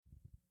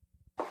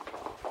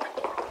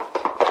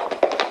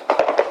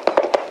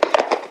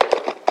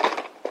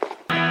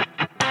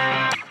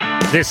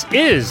This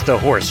is the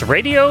Horse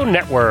Radio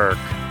Network.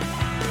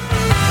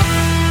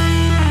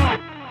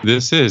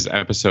 This is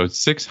episode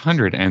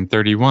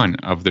 631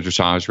 of the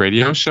Dressage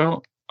Radio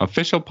Show,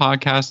 official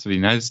podcast of the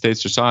United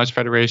States Dressage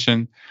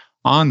Federation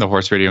on the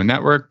Horse Radio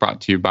Network,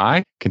 brought to you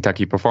by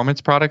Kentucky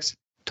Performance Products,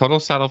 Total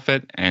Saddle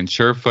Fit, and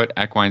Surefoot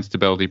Equine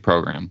Stability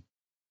Program.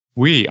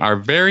 We are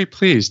very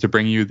pleased to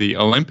bring you the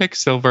Olympic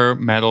silver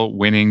medal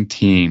winning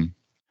team,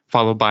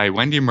 followed by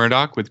Wendy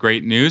Murdoch with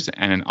great news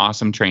and an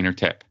awesome trainer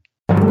tip.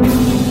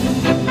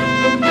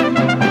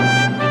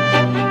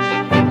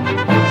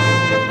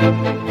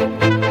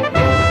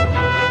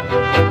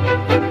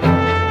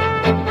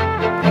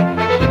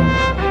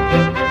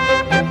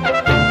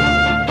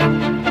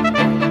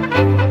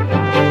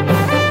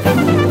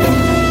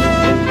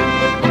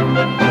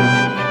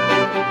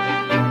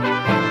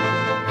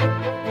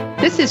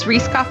 This is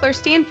Reese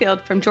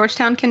Koffler-Stanfield from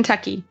Georgetown,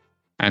 Kentucky.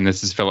 And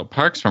this is Philip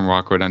Parks from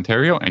Rockwood,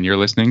 Ontario, and you're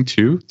listening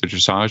to the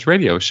Dressage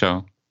Radio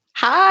Show.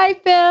 Hi,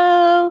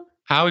 Phil.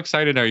 How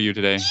excited are you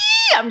today?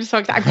 I'm just so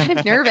excited. I'm kind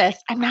of nervous.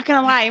 I'm not going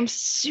to lie. I'm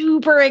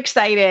super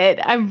excited.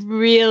 I'm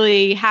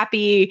really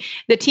happy.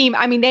 The team,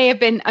 I mean, they have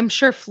been, I'm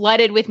sure,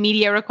 flooded with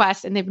media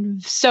requests, and they've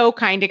been so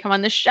kind to come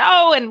on the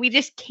show, and we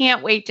just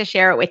can't wait to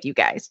share it with you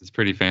guys. It's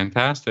pretty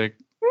fantastic.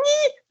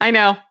 I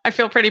know. I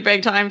feel pretty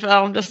big time, Phil.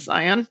 I'm just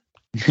saying.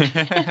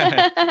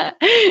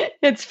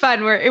 It's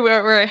fun.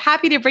 We're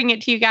happy to bring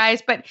it to you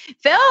guys. But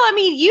Phil, I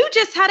mean, you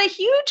just had a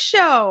huge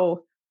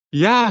show.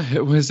 Yeah,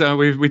 it was.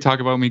 We talk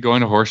about me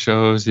going to horse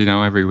shows,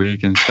 every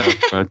week and stuff.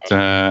 But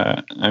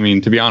I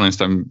mean, to be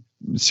honest, I'm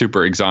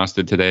super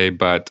exhausted today.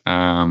 But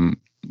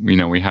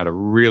we had a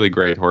really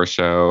great horse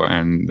show,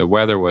 and the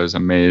weather was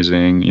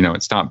amazing.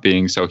 It stopped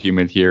being so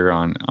humid here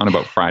on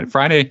about Friday.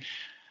 Friday,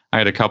 I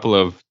had a couple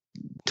of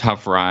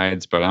tough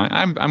rides, but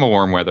I'm a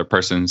warm weather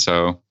person,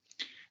 so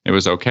it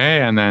was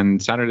okay. And then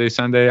Saturday,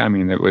 Sunday, I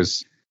mean,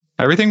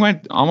 everything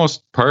went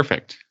almost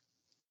perfect.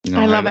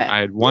 I love it. I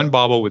had one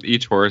bobble with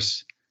each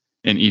horse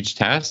in each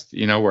test,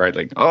 where I'd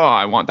like,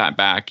 I want that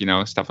back,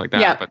 stuff like that.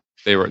 Yeah. But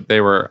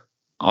they were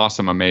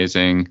awesome,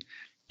 amazing,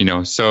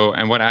 So,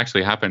 and what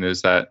actually happened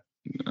is that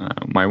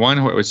my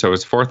one, so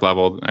it's fourth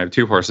level. I have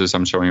two horses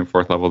I'm showing at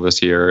fourth level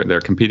this year. They're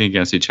competing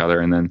against each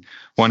other. And then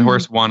one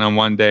horse won on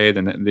one day,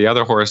 then the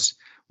other horse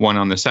won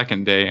on the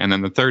second day, and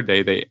then the third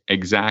day they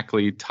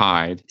exactly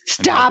tied.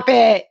 Stop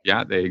it!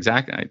 Yeah, they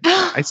exactly.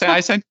 I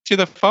sent you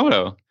the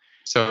photo.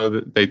 So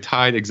they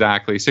tied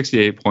exactly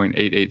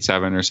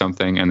 68.887 or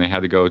something, and they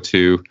had to go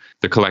to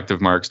the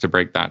collective marks to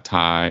break that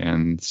tie.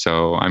 And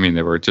so, I mean,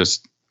 they were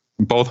just,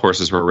 both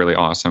horses were really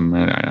awesome,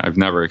 and I've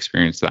never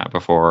experienced that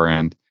before.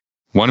 And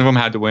one of them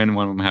had to win,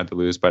 one of them had to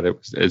lose, but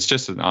it's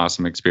just an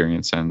awesome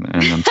experience, and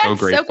I'm so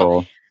grateful so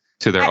cool.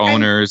 to their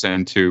owners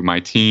and to my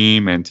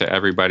team and to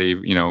everybody.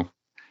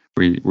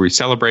 We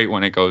celebrate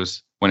when it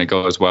goes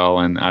well,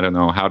 and I don't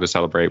know how to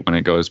celebrate when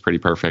it goes pretty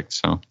perfect.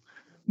 So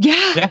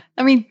yeah.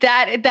 I mean,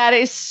 that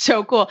is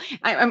so cool.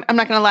 I'm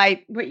not gonna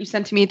lie, what you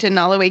sent to me didn't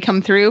all the way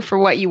come through for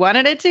what you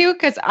wanted it to,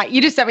 because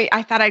you just sent me.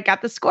 I thought I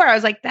got the score. I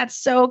was like, that's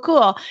so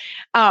cool,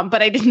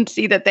 but I didn't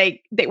see that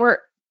they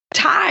were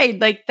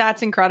tied. Like,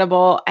 that's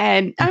incredible.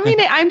 And I mean,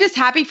 I'm just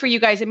happy for you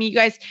guys. I mean, you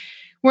guys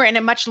were in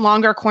a much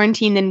longer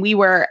quarantine than we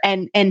were,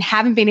 and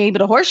haven't been able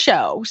to horse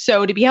show.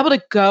 So to be able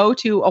to go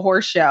to a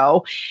horse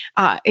show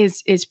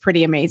is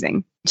pretty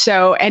amazing.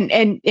 So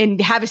and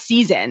have a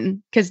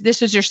season, because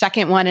this was your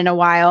second one in a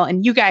while,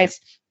 and you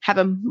guys have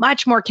a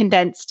much more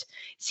condensed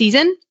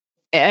season.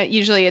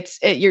 Usually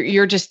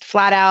you're just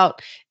flat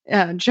out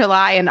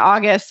July and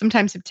August,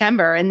 sometimes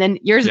September, and then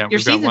your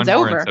season's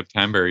over. In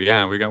September.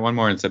 Yeah, we got one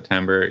more in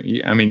September.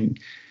 I mean,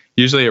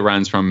 usually it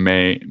runs from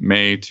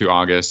May to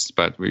August,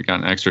 but we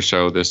got an extra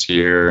show this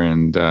year,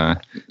 and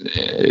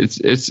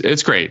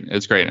it's great.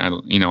 It's great. I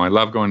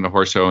love going to the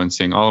horse show and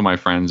seeing all of my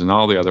friends and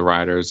all the other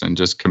riders, and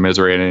just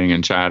commiserating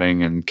and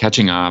chatting and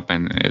catching up,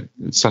 and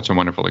it's such a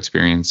wonderful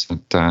experience.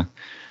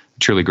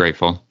 Truly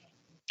grateful.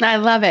 I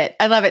love it.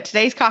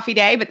 Today's coffee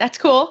day, but that's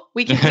cool.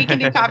 We can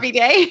do coffee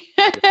day.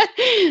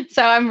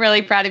 So I'm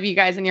really proud of you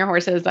guys and your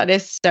horses. That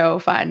is so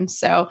fun.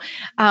 So,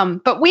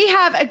 but we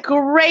have a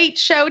great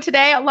show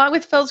today, along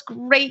with Phil's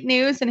great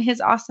news and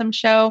his awesome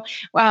show.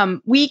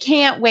 We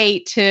can't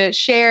wait to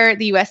share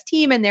the U.S.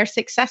 team and their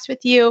success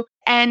with you.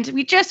 And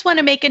we just want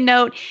to make a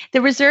note.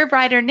 The reserve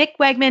rider, Nick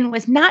Wegman,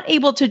 was not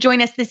able to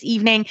join us this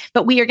evening,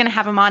 but we are going to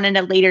have him on at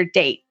a later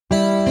date.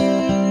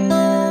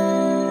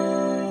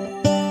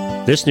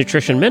 This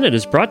Nutrition Minute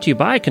is brought to you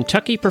by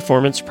Kentucky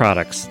Performance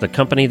Products, the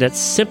company that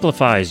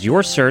simplifies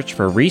your search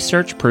for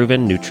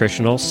research-proven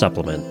nutritional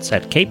supplements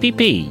at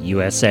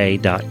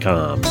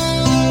kppusa.com.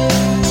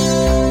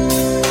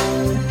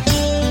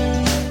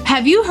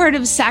 Have you heard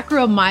of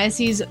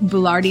Saccharomyces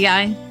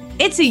boulardii?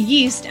 It's a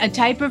yeast, a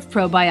type of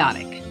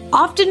probiotic.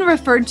 Often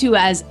referred to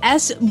as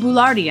S.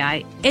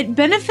 boulardii, it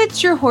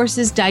benefits your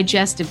horse's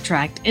digestive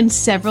tract in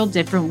several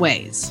different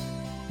ways.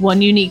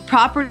 One unique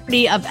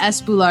property of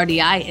S.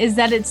 boulardii is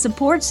that it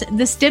supports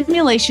the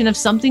stimulation of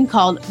something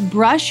called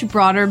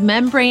brush-broader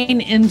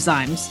membrane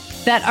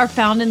enzymes that are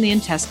found in the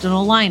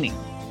intestinal lining.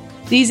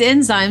 These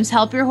enzymes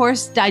help your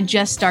horse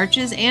digest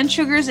starches and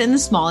sugars in the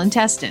small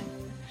intestine.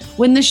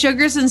 When the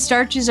sugars and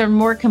starches are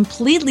more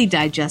completely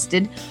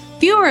digested,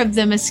 fewer of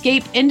them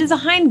escape into the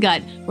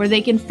hindgut, where they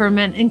can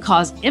ferment and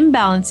cause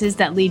imbalances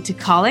that lead to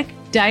colic,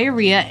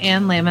 diarrhea,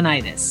 and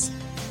laminitis.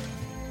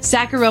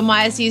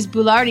 Saccharomyces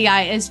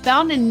boulardii is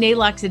found in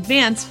Nalox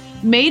Advanced,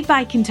 made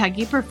by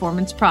Kentucky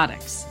Performance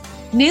Products.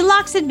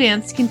 Nalox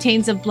Advanced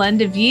contains a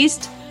blend of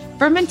yeast,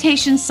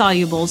 fermentation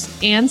solubles,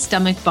 and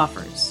stomach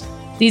buffers.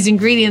 These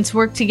ingredients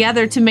work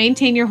together to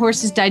maintain your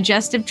horse's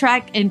digestive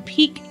tract in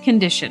peak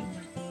condition.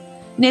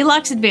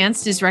 Nalox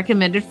Advanced is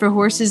recommended for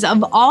horses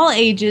of all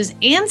ages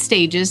and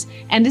stages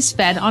and is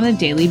fed on a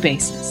daily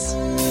basis.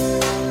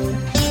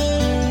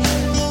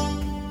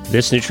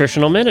 This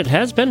Nutritional Minute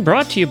has been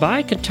brought to you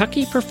by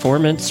Kentucky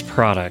Performance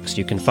Products.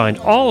 You can find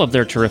all of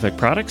their terrific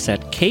products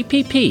at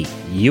kppusa.com.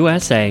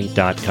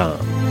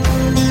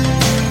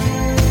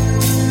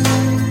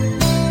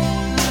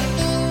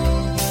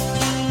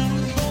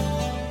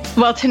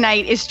 Well,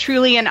 tonight is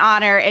truly an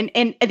honor. And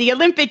in the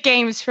Olympic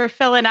Games for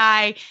Phil and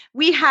I,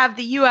 we have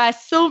the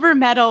U.S. silver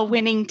medal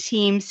winning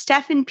team,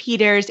 Stefan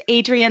Peters,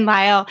 Adrian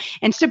Lyle,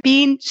 and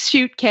Sabine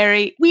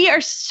Shoot-Carey. We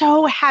are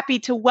so happy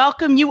to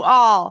welcome you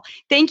all.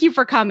 Thank you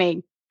for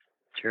coming.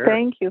 Sure.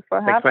 Thank you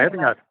for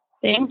having us.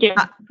 Thank you.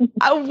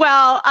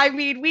 Well, I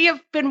mean, we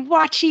have been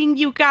watching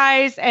you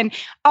guys and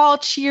all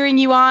cheering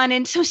you on.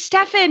 And so,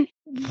 Stefan,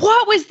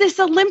 what was this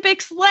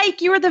Olympics like?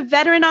 You were the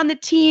veteran on the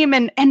team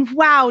and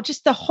wow,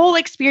 just the whole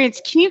experience.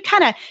 Can you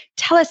kind of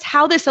tell us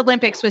how this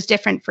Olympics was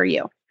different for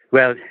you?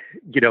 Well,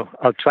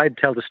 I'll try to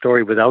tell the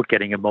story without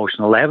getting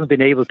emotional. I haven't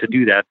been able to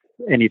do that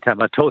anytime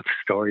I told the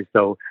story.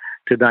 So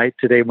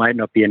today might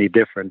not be any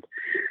different.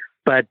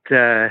 But,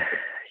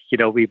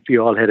 we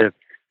all had a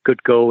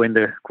good go in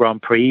the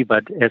Grand Prix,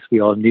 but as we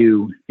all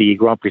knew, the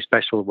Grand Prix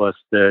Special was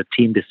the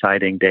team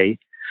deciding day.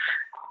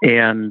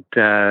 And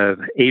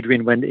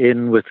Adrian went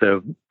in with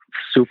a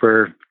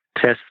super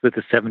test with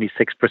a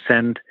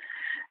 76%,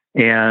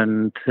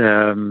 and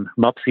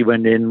Mopsy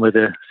went in with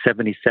a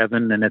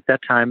 77. And at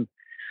that time,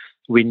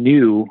 we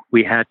knew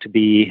we had to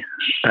be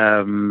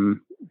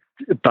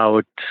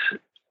about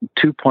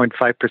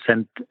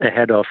 2.5%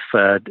 ahead of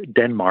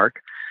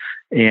Denmark.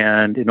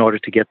 And in order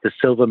to get the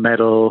silver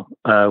medal,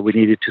 we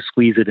needed to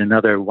squeeze it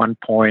another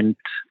 1.3%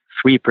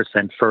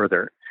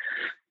 further.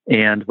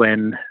 And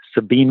when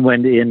Sabine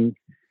went in,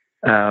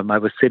 I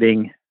was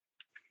sitting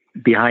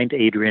behind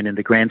Adrian in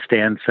the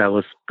grandstands. I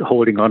was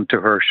holding on to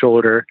her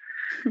shoulder.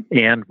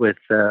 And with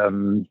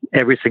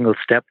every single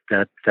step,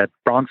 that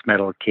bronze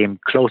medal came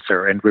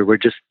closer. And we were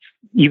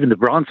even the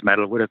bronze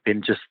medal would have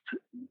been just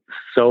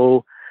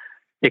so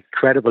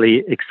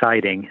incredibly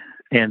exciting.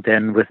 And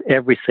then with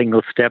every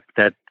single step,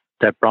 that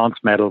bronze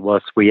medal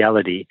was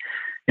reality.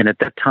 And at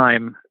that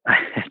time, I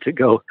had to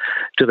go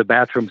to the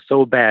bathroom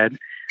so bad.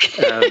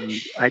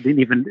 I didn't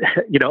even,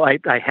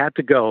 I had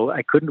to go.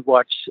 I couldn't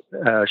watch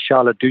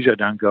Charlotte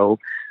Dujardin go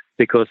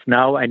because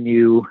now I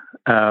knew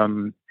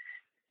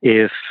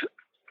if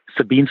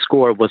Sabine's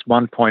score was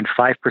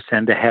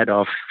 1.5% ahead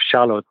of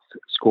Charlotte's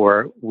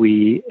score,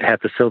 we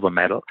had the silver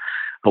medal.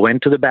 I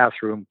went to the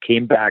bathroom,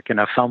 came back, and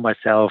I found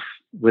myself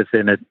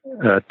within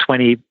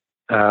 20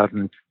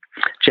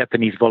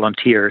 Japanese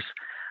volunteers.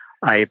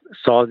 I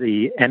saw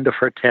the end of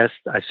her test.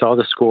 I saw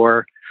the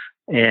score,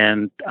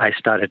 and I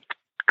started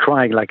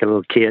crying like a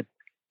little kid.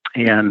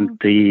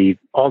 And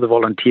all the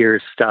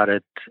volunteers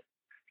started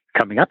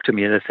coming up to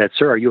me, and they said,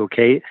 "Sir, are you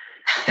okay?"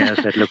 And I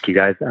said, "Look, you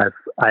guys,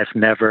 I've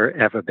never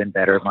ever been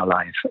better in my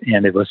life."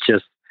 And it was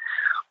just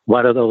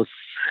one of those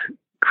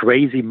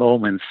crazy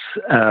moments.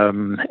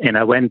 And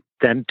I went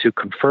then to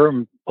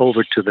confirm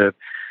over to the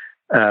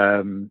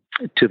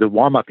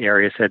warm-up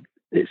area.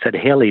 Said,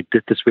 "Haley,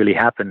 did this really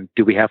happen?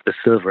 Do we have the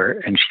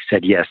silver?" And she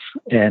said, "Yes."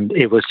 And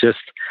it was just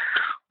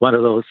one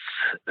of those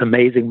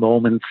amazing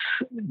moments,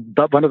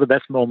 but one of the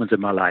best moments in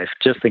my life.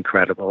 Just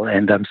incredible.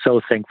 And I'm so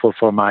thankful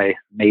for my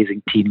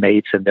amazing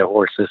teammates and their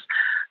horses.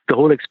 The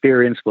whole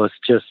experience was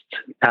just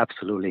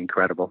absolutely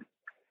incredible.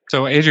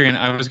 So, Adrian,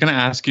 I was going to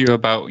ask you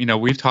about,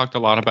 we've talked a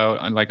lot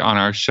about, like on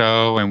our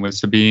show and with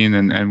Sabine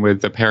and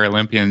with the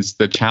Paralympians,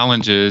 the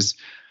challenges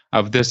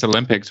of this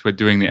Olympics with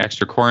doing the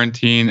extra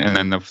quarantine and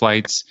then the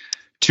flights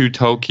to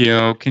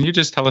Tokyo. Can you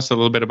just tell us a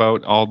little bit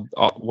about all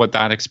what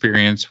that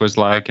experience was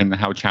like and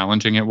how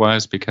challenging it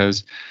was?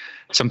 Because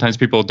sometimes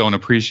people don't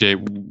appreciate,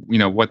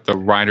 what the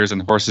riders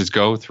and horses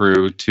go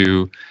through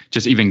to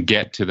just even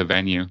get to the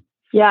venue.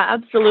 Yeah,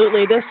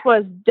 absolutely. This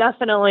was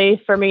definitely,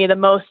 for me, the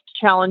most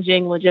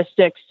challenging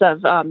logistics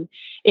of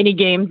any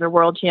games or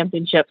world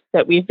championships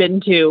that we've been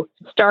to,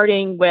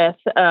 starting with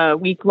a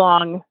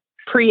week-long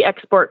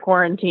pre-export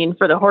quarantine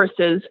for the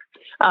horses,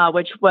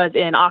 which was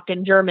in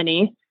Aachen,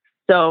 Germany.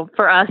 So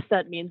for us,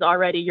 that means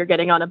already you're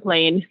getting on a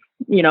plane,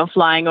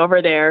 flying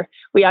over there.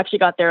 We actually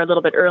got there a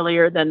little bit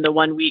earlier than the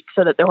 1 week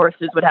so that the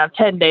horses would have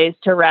 10 days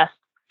to rest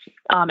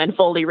and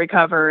fully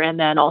recover, and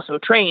then also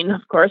train,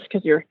 of course,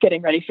 because you're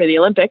getting ready for the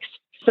Olympics.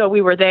 So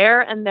we were there,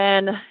 and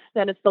then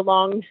it's the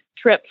long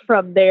trip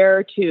from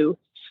there to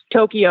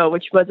Tokyo,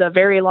 which was a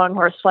very long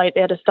horse flight.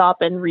 They had to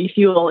stop and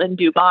refuel in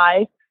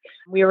Dubai.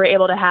 We were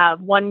able to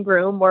have one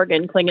groom,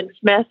 Morgan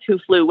Klingen-Smith, who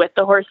flew with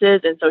the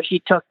horses. And so she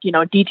took,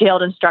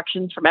 detailed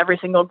instructions from every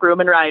single groom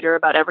and rider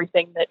about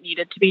everything that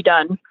needed to be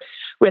done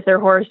with their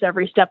horse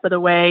every step of the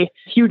way.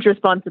 Huge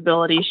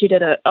responsibility. She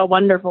did a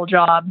wonderful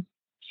job.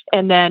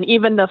 And then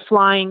even the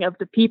flying of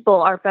the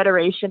people, our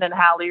federation and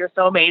Hallie are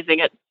so amazing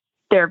at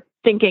they're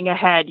thinking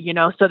ahead,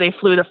 so they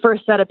flew the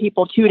first set of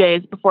people 2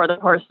 days before the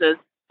horses.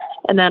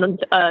 And then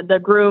the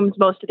grooms,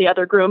 most of the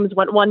other grooms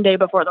went 1 day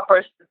before the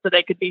horses so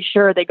they could be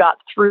sure they got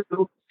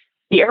through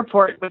the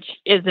airport, which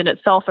is in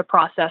itself a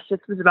process.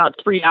 It was about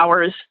 3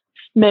 hours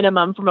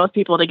minimum for most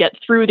people to get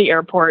through the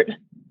airport,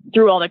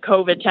 through all the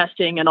COVID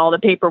testing and all the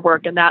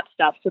paperwork and that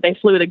stuff. So they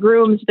flew the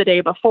grooms the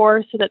day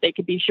before so that they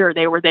could be sure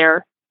they were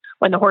there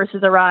when the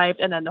horses arrived.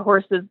 And then the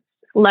horses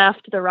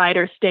left, the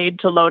riders stayed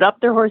to load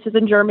up their horses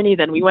in Germany.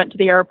 Then we went to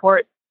the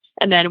airport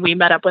and then we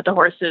met up with the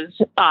horses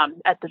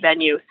at the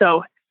venue.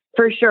 So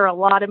for sure, a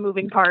lot of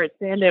moving parts,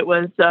 and it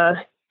was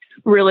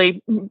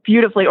really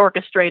beautifully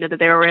orchestrated that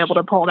they were able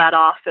to pull that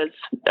off as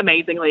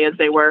amazingly as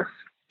they were.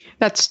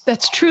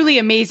 That's truly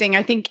amazing.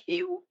 I think,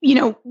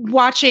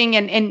 watching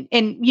and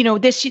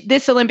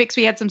this Olympics,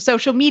 we had some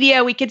social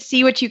media, we could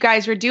see what you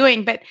guys were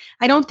doing, but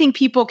I don't think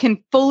people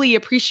can fully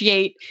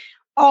appreciate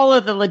all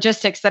of the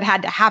logistics that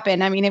had to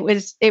happen. I mean, it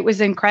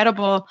was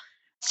incredible.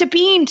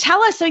 Sabine,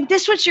 tell us,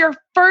 this was your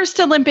first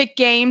Olympic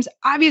Games.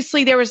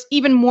 Obviously, there was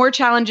even more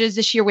challenges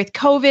this year with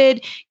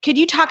COVID. Could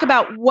you talk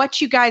about what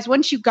you guys,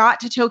 once you got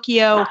to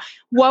Tokyo,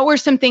 what were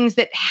some things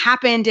that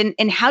happened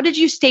and how did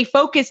you stay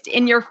focused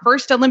in your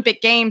first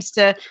Olympic Games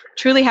to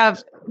truly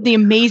have the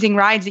amazing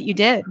rides that you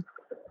did?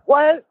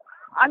 Well,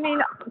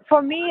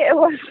 for me, it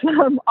was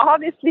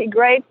obviously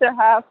great to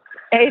have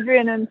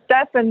Adrian and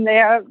Stefan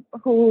there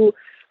who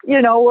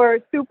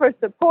were super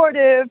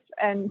supportive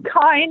and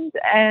kind.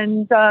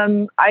 And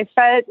I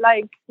felt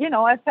like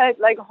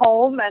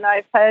home, and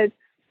I felt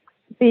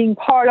being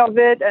part of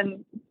it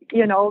and,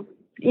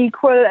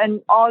 equal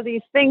and all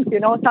these things.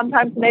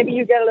 Sometimes maybe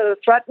you get a little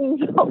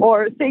threatened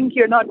or think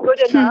you're not good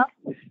enough.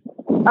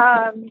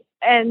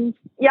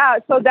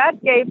 So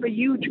that gave a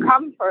huge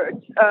comfort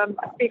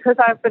because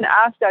I've been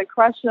asked that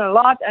question a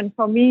lot. And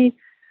for me,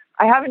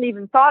 I haven't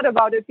even thought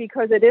about it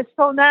because it is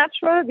so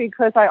natural,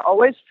 because I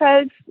always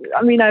felt,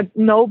 I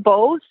know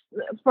both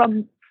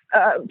from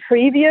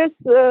previous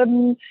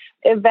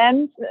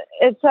events,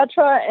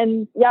 etc.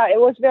 And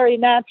it was very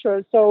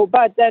natural. So,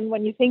 but then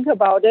when you think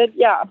about it,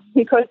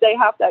 because they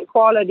have that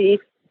quality,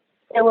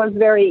 it was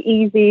very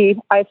easy.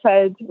 I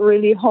felt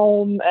really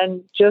home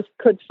and just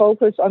could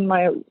focus on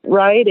my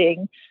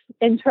riding.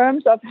 In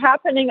terms of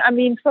happening,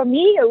 for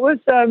me, it was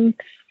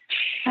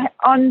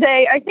on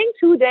day, I think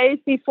 2 days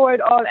before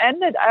it all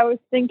ended, I was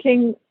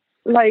thinking,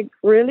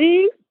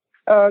 really?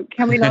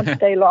 Can we not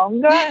stay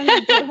longer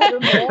and do a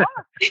little more?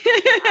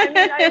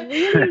 I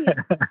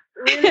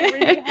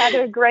really had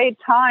a great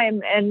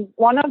time. And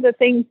one of the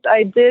things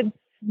I did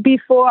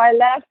before I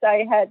left,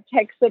 I had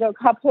texted a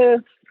couple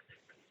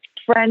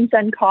friends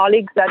and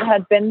colleagues that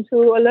had been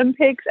to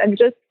Olympics and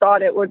just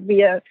thought it would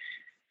be a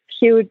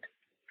cute,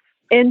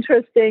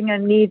 interesting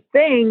and neat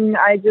thing.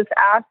 I just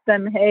asked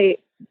them, hey,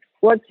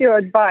 what's your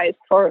advice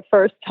for a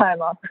first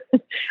timer?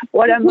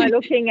 What am I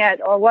looking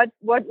at? Or what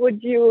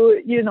would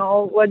you,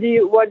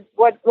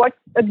 what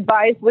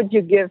advice would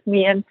you give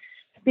me? And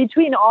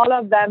between all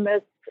of them,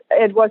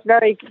 it was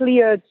very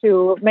clear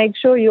to make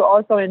sure you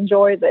also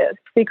enjoy this,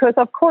 because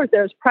of course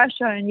there's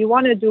pressure and you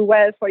want to do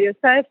well for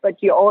yourself,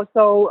 but you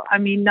also,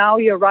 now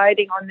you're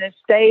riding on this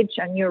stage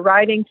and you're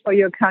riding for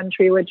your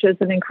country, which is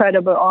an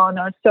incredible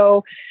honor.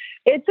 So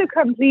it's a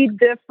complete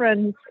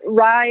different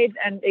ride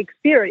and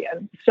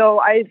experience. So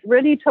I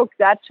really took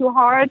that to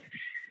heart.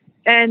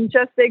 And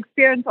just the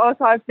experience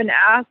also, I've been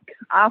asked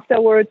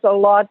afterwards a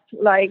lot,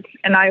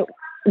 and I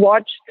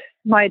watched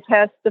my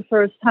test the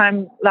first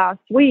time last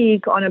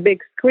week on a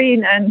big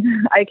screen,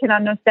 and I can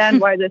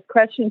understand why this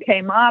question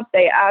came up.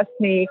 They asked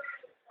me,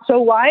 so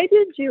why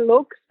did you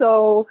look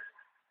so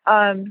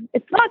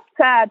it's not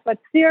sad, but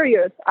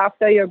serious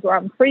after your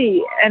Grand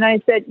Prix? And I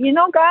said,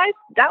 guys,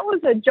 that was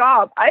a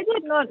job. I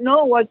did not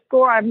know what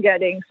score I'm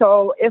getting.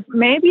 So if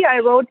maybe I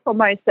rode for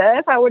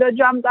myself, I would have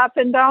jumped up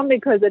and down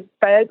because it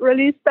felt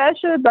really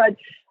special. But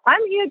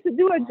I'm here to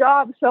do a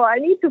job. So I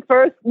need to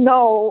first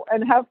know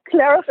and have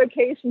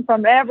clarification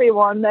from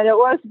everyone that it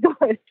was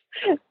good.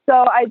 So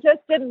I just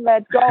didn't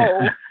let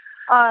go.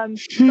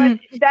 But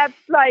that's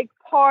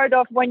part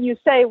of when you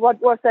say, what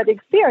was that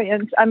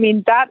experience?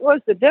 That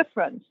was the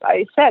difference.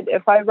 I said,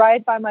 if I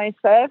ride by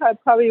myself, I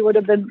probably would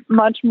have been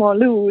much more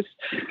loose.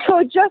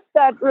 So just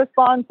that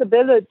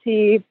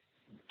responsibility,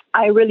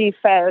 I really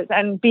felt,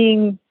 and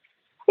being,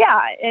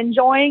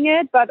 enjoying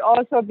it, but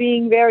also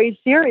being very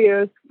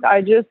serious.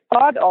 I just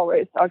thought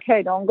always,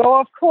 okay, don't go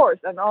off course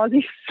and all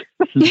these.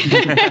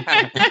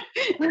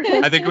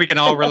 I think we can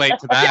all relate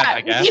to that,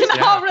 I guess. We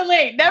can all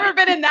relate. Never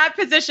been in that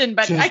position,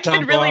 but I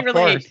can really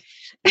relate.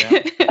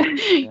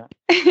 Yeah.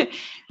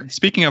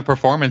 Speaking of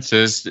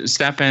performances,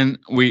 Stefan,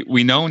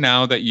 we know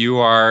now that you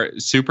are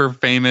super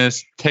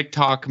famous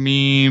TikTok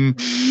meme,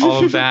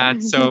 all of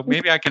that. So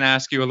maybe I can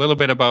ask you a little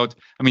bit about,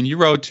 I mean, you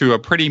wrote to a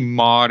pretty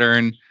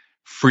modern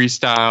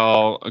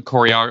freestyle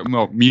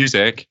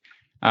music.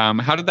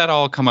 How did that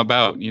all come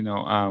about?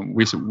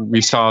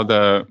 We saw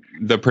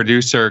the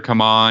producer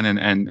come on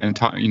and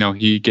talk,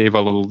 he gave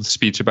a little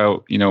speech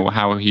about,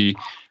 how he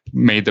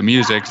made the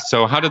music.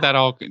 So how did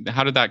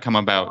that come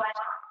about?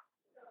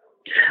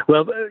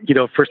 Well,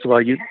 first of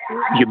all, you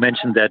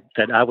mentioned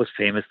that I was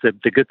famous.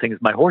 The good thing is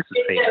my horse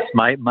is famous.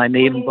 My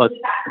name was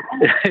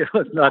it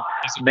was not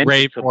mentioned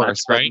Rave so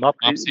horse, much, right?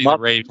 Mopsy, the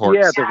Rave horse.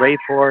 Yeah, the Rave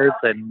horse,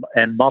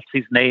 and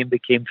Mopsy's name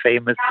became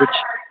famous, which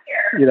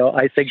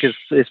I think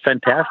is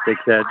fantastic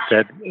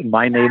that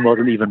my name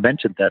wasn't even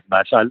mentioned that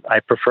much. I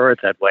prefer it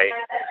that way.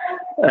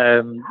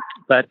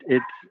 But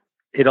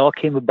it all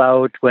came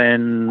about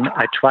when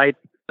I tried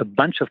a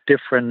bunch of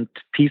different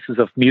pieces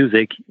of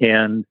music,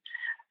 and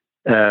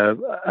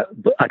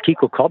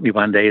Akiko called me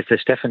one day and said,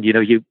 "Stefan,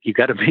 you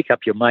got to make up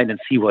your mind and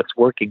see what's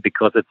working,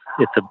 because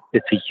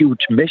it's a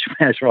huge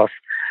mishmash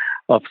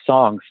of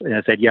songs." And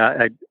I said,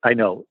 "Yeah, I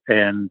know."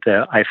 And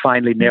I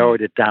finally narrowed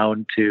it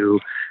down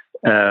to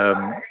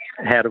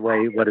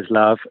Hathaway, What Is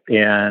Love,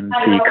 and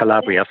the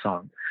Calabria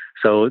song.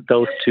 So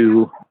those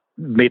two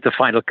made the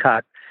final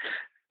cut,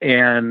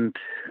 and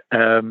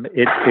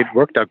it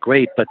worked out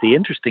great. But the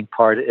interesting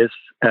part is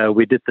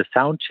we did the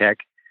sound check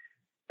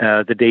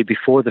the day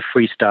before the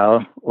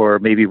freestyle, or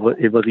maybe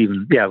it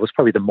was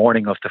probably the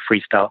morning of the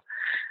freestyle.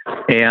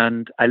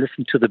 And I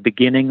listened to the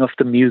beginning of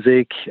the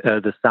music,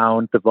 the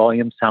sound, the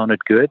volume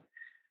sounded good.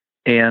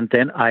 And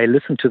then I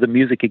listened to the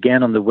music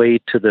again on the way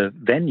to the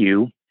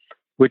venue,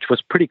 which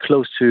was pretty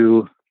close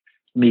to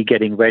me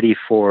getting ready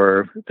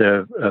for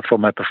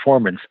my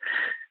performance.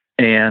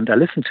 And I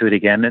listened to it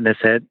again, and I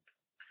said,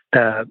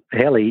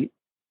 "Haley,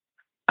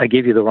 I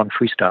gave you the wrong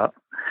freestyle."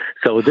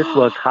 So this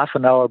was half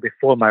an hour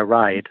before my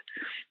ride.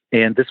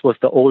 And this was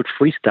the old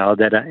freestyle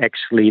that I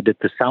actually did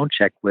the sound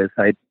check with.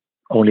 I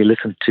only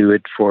listened to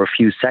it for a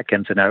few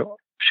seconds, and I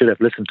should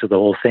have listened to the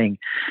whole thing.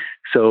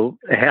 So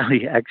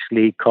Haley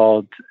actually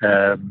called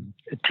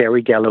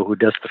Terry Gallo, who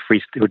did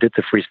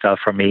the freestyle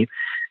for me.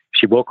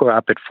 She woke her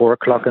up at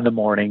 4:00 in the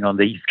morning on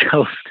the East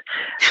Coast,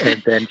 and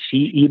then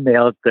she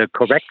emailed the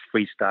correct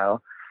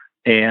freestyle.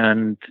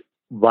 And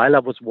while I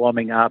was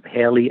warming up,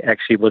 Haley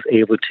actually was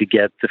able to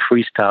get the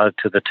freestyle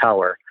to the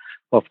tower.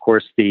 Of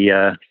course,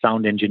 the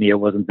sound engineer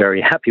wasn't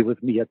very happy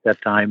with me at that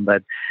time,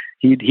 but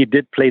he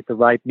did play the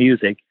right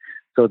music.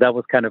 So that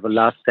was kind of a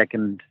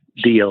last-second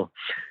deal.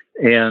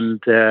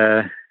 And,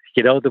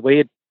 the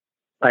way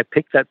I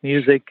picked that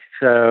music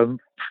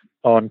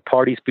on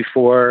parties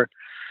before,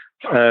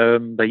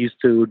 I used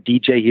to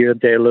DJ here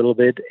and there a little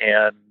bit.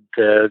 And,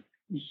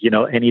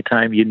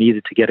 anytime you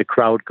needed to get a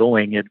crowd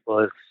going, it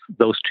was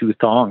those two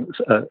songs.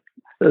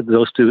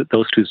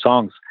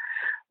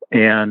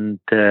 And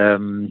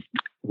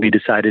we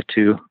decided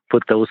to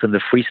put those in the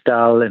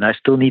freestyle, and I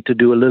still need to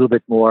do a little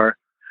bit more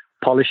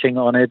polishing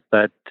on it,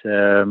 but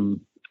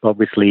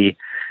obviously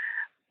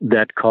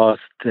that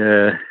caused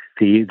the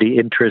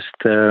interest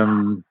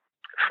from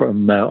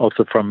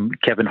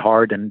Kevin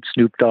Hart and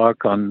Snoop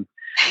Dogg on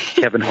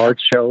Kevin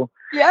Hart's show.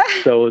 Yeah.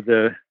 So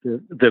the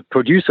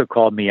producer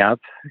called me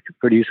up,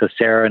 producer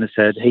Sarah, and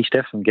said, "Hey,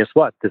 Stefan, guess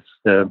what? This is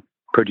the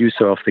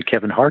producer of the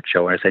Kevin Hart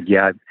show." And I said,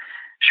 "Yeah,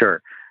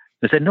 sure."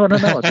 I said, no,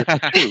 this is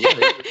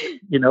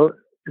true.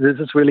 This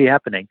is really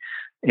happening.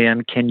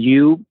 And can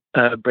you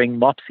bring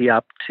Mopsy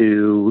up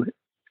to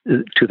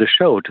the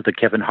show, to the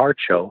Kevin Hart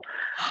show?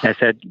 I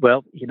said,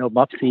 well,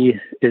 Mopsy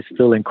is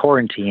still in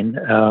quarantine.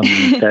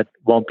 That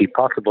won't be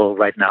possible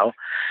right now,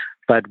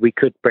 but we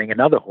could bring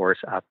another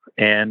horse up.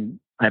 And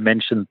I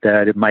mentioned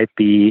that it might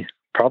be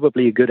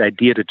probably a good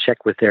idea to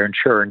check with their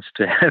insurance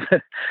to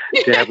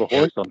have a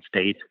horse on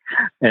stage.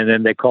 And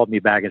then they called me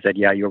back and said,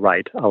 "Yeah, you're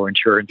right. Our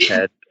insurance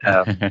said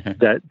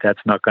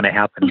that's not going to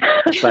happen."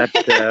 But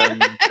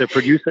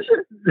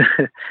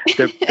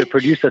the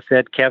producer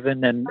said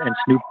Kevin and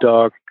Snoop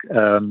Dogg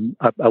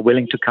are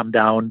willing to come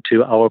down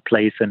to our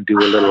place and do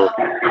a little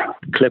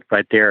clip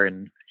right there.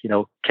 And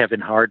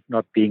Kevin Hart,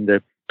 not being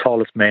the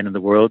tallest man in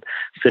the world,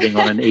 sitting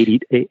on an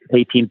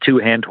 18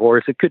 two-hand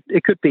horse, it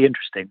could be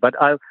interesting. But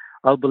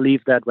I'll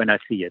believe that when I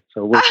see it.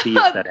 So we'll see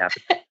if that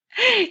happens.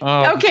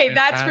 Oh, okay,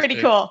 that's pretty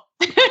cool.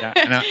 Yeah,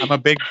 and I'm a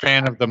big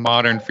fan of the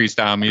modern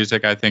freestyle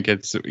music. I think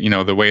it's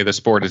the way the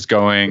sport is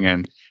going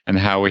and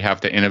how we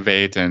have to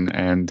innovate.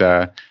 And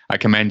I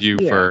commend you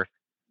for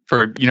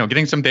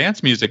getting some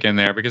dance music in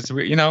there, because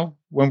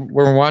when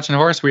we're watching a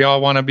horse, we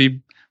all want to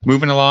be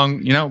moving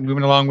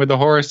along with the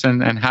horse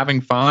and having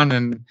fun,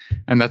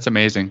 and that's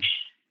amazing.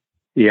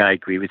 Yeah, I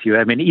agree with you.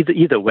 I mean,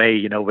 either way,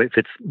 if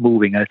it's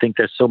moving, I think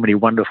there's so many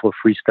wonderful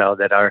freestyle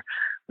that are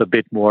a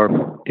bit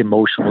more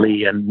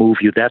emotionally and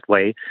move you that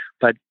way.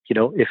 But,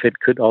 if it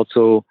could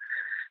also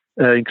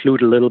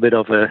include a little bit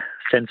of a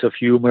sense of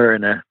humor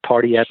and a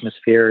party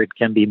atmosphere, it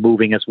can be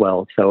moving as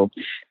well. So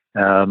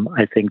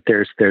I think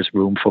there's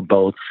room for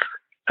both.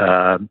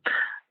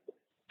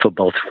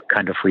 both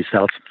kind of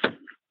freestyles.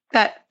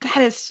 That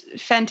is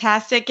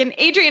fantastic. And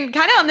Adrian,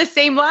 kind of on the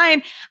same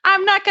line,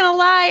 I'm not going to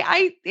lie,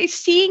 I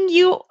seeing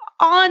you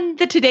on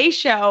the Today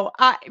Show.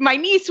 My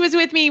niece was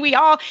with me. We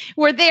all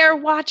were there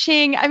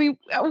watching. I mean,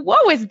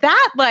 what was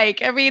that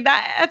like? I mean,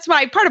 that's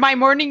my part of my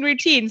morning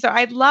routine. So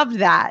I love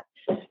that.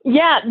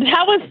 Yeah,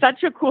 that was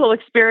such a cool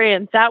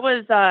experience. That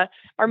was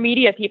our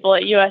media people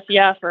at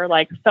USEF are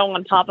like so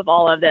on top of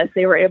all of this.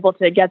 They were able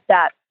to get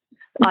that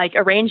like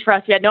arranged for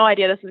us. We had no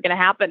idea this was going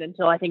to happen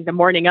until I think the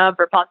morning of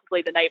or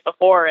possibly the night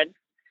before. And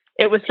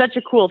it was such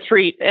a cool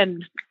treat.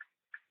 And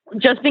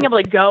just being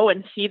able to go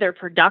and see their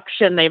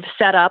production, they've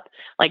set up,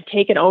 like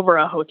taken over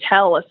a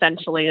hotel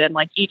essentially. And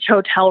like each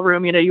hotel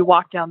room, you know, you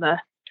walk down the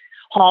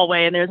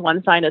hallway and there's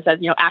one sign that says,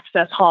 you know,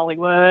 Access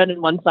Hollywood,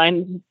 and one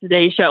sign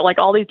Today Show, like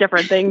all these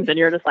different things. And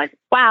you're just like,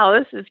 wow,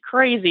 this is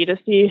crazy to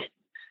see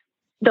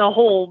the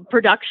whole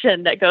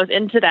production that goes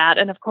into that.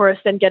 And of course,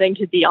 then getting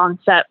to be on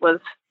set was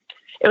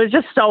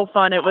just so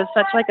fun. It was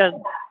such like a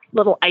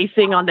little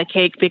icing on the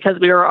cake because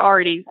we were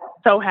already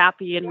so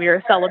happy and we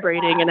were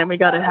celebrating. And then we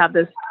got to have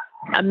this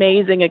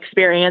amazing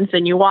experience.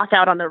 And you walk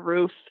out on the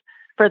roof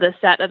for the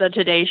set of the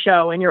Today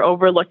Show and you're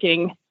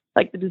overlooking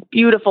like this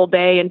beautiful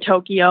bay in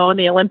Tokyo and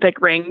the Olympic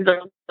rings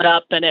are lit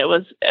up. And it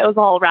was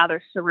all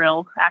rather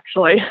surreal,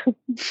 actually.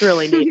 It's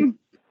really neat.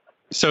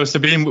 So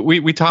Sabine,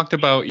 we talked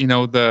about, you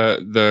know,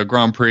 the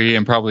Grand Prix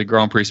and probably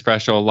Grand Prix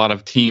Special, a lot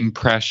of team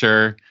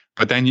pressure.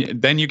 But then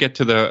you get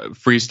to the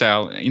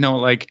freestyle, you know,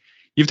 like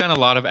you've done a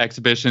lot of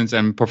exhibitions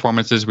and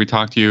performances. We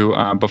talked to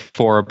you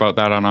before about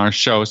that on our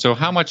show. So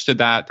how much did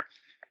that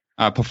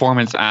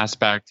performance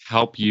aspect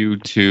help you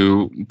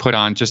to put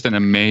on just an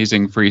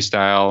amazing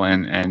freestyle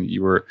and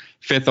you were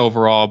 5th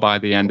overall by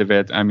the end of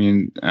it? I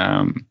mean,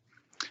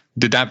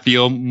 did that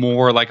feel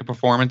more like a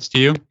performance to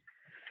you?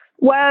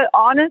 Well,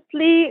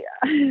 honestly,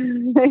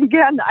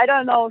 again, I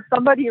don't know.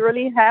 Somebody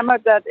really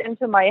hammered that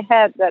into my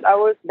head that I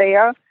was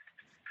there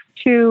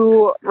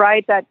to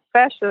write that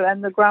special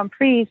and the Grand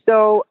Prix.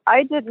 So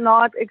I did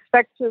not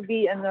expect to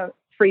be in the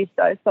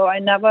freestyle. So I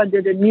never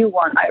did a new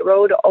one. I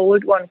wrote an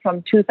old one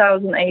from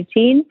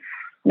 2018,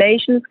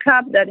 Nations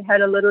Cup, that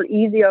had a little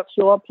easier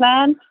floor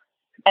plan.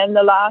 And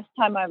the last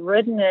time I've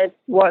written it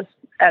was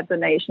at the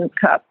Nations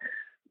Cup.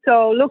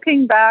 So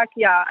looking back,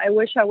 yeah, I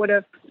wish I would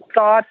have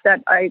thought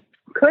that I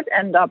could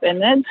end up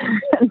in it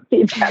and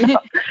be better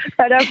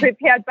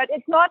prepared. But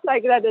it's not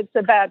like that it's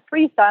a bad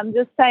freestyle. I'm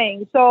just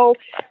saying. So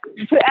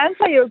to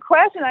answer your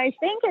question, I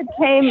think it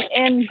came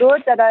in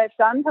good that I've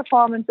done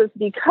performances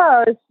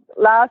because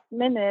last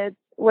minute,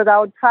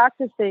 without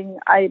practicing,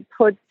 I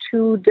put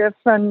 2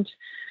 different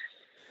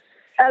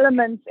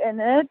elements in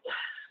it.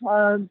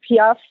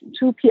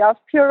 Two Piaf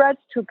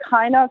pirouettes to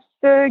kind of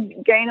still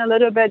gain a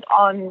little bit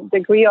on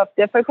degree of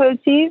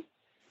difficulty.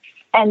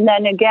 And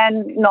then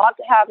again, not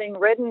having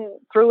ridden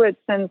through it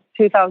since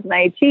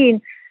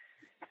 2018,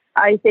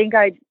 I think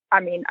I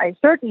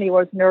certainly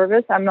was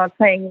nervous. I'm not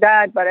saying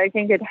that, but I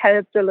think it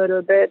helped a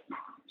little bit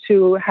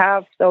to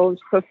have those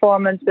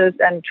performances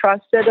and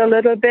trust it a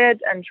little bit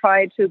and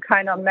try to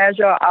kind of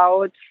measure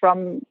out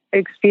from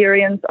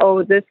experience,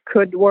 oh, this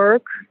could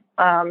work.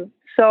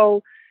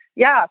 So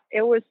yeah,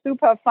 it was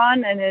super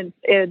fun and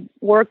it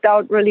worked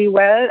out really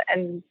well.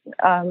 And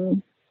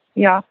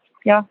yeah,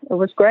 it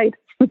was great.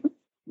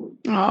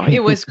 Oh,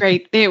 it was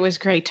great. It was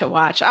great to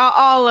watch.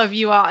 All of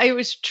you all. It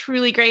was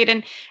truly great.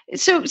 And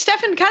so,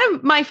 Stefan, kind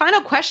of my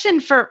final question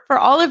for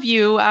all of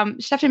you,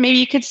 Stefan, maybe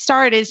you could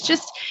start, is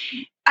just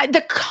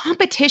the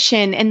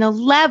competition and the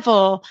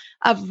level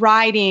of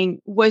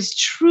riding was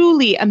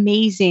truly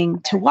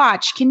amazing to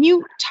watch. Can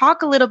you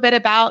talk a little bit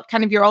about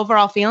kind of your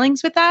overall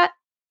feelings with that?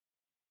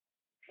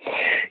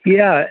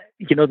 Yeah,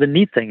 you know, the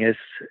neat thing is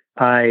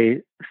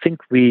I think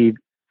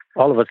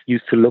all of us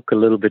used to look a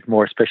little bit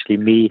more, especially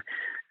me,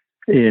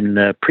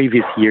 in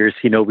previous years,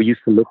 you know, we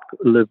used to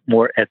look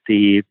more at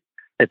the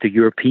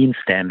European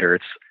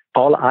standards.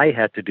 All I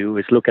had to do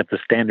is look at the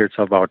standards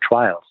of our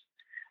trials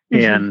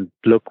and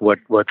look what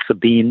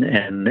Sabine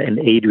and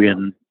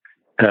Adrian,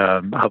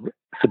 how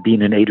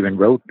Sabine and Adrian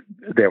rode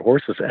their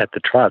horses at the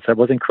trials. That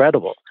was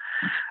incredible.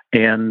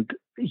 And,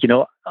 you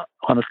know,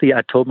 honestly,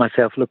 I told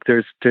myself, look,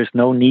 there's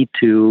no need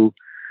to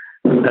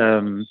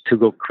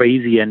go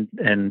crazy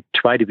and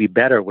try to be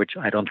better, which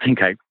I don't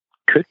think I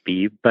could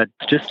be, but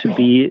just to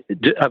be,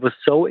 I was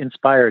so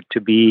inspired to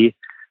be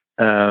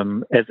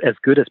as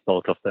good as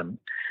both of them.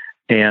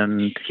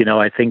 And, you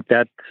know, I think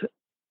that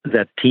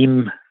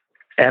team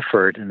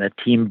effort and that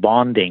team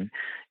bonding,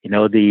 you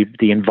know, the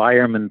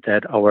environment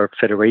that our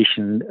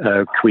federation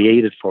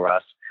created for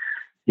us,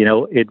 you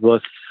know, it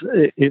was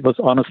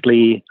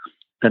honestly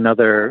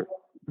another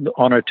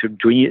honor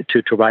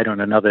to ride on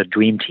another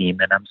dream team.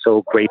 And I'm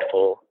so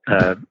grateful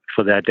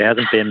for that. There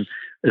hasn't been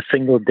a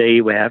single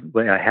day where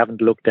I haven't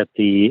looked at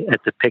the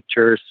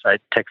pictures. I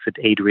texted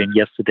Adrian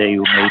yesterday,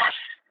 who made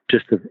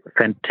just a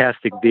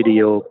fantastic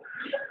video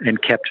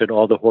and captured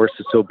all the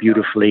horses so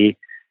beautifully.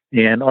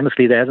 And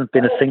honestly, there hasn't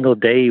been a single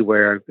day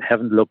where I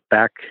haven't looked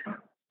back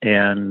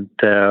and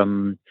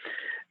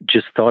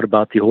just thought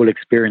about the whole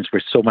experience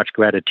with so much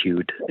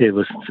gratitude.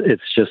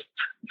 It's just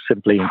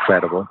simply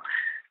incredible.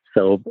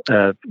 So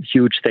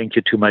huge thank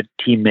you to my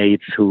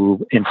teammates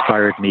who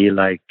inspired me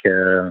like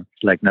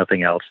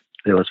nothing else.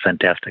 It was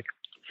fantastic.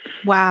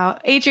 Wow.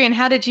 Adrienne,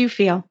 how did you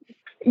feel?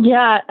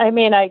 Yeah, I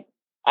mean, I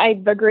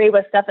agree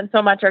with Stefan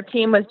so much. Our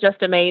team was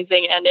just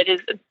amazing, and it is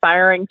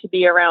inspiring to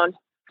be around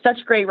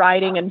such great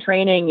riding and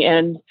training.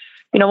 And,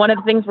 you know, one of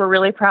the things we're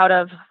really proud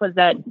of was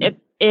that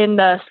in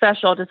the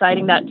special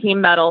deciding that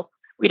team medal,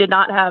 we did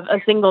not have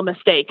a single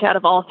mistake out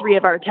of all three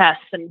of our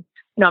tests. And, you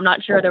know, I'm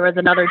not sure there was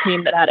another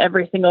team that had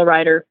every single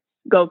rider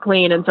go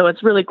clean. And so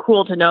it's really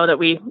cool to know that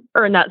we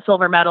earned that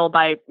silver medal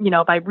by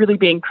really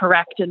being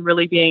correct and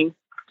really being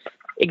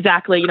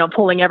exactly,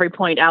 pulling every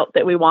point out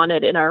that we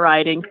wanted in our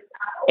riding.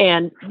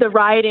 And the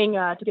riding,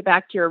 to get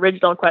back to your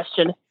original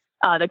question,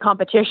 the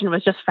competition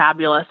was just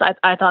fabulous.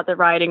 I thought the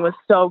riding was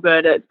so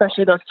good,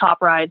 especially those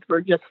top rides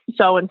were just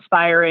so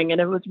inspiring.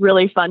 And it was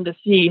really fun to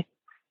see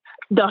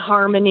the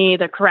harmony,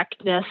 the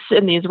correctness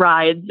in these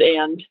rides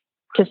and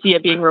to see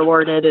it being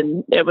rewarded.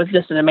 And it was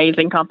just an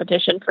amazing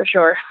competition for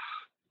sure.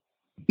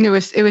 It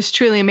was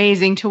truly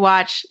amazing to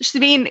watch.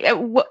 Sabine,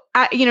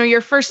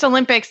 your first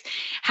Olympics,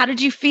 how did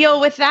you feel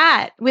with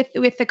that,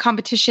 with the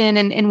competition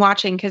and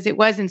watching? Because it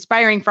was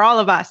inspiring for all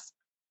of us.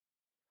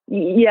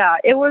 Yeah,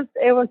 it was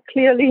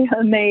clearly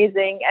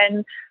amazing.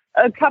 And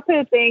a couple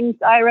of things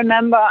I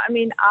remember,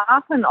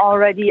 Aachen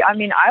already,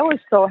 I was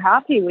so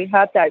happy we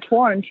had that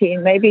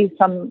quarantine. Maybe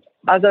some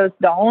others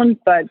don't,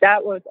 but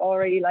that was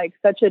already like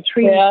such a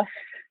treat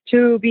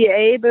to be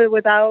able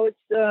without,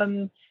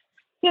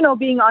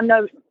 being on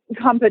the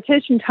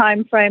competition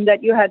time frame,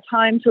 that you had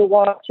time to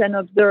watch and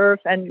observe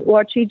and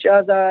watch each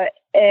other.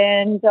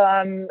 And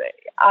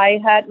I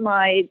had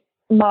my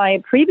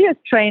previous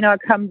trainer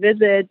come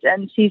visit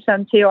and see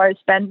Santiago. I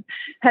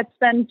had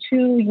spent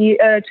 2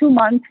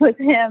 months with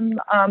him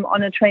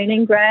on a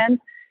training grant,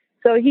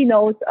 so he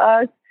knows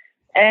us.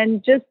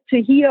 And just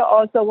to hear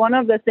also one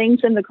of the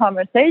things in the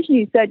conversation,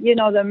 he said,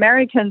 the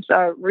Americans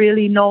are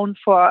really known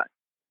for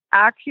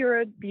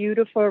accurate,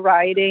 beautiful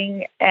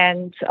riding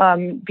and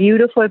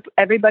beautiful.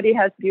 Everybody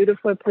has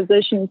beautiful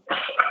positions.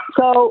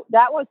 So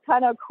that was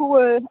kind of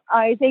cool.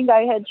 I think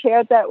I had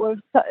shared that with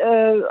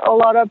a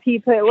lot of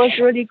people. It was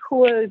really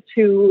cool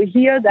to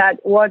hear that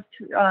what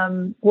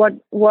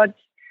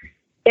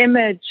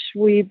image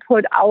we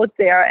put out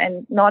there,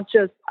 and not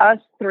just us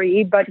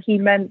three, but he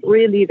meant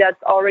really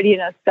that's already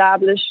an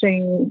established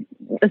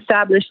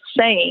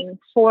saying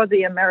for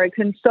the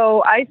Americans.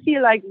 So I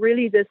feel like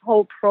really this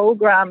whole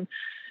program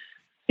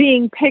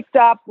being picked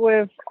up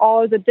with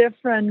all the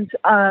different,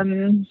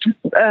 young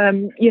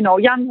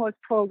horse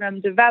program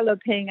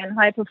developing and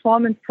high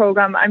performance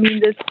program.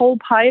 This whole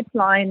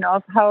pipeline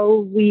of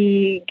how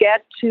we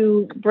get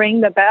to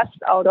bring the best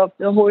out of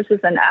the horses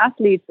and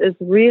athletes is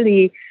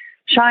really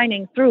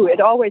shining through.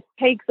 It always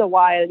takes a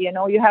while,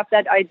 you have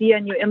that idea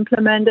and you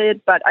implement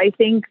it, but I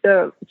think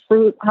the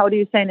fruit, how do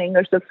you say in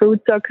English, the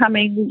fruits are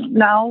coming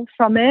now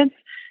from it.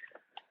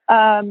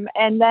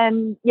 And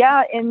then,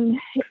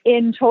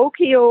 in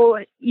Tokyo,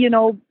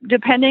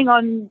 depending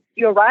on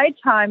your ride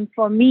time,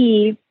 for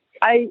me,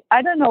 I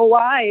don't know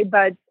why,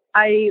 but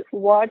I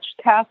watched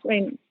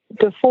Catherine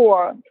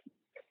before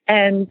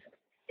and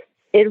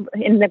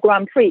in the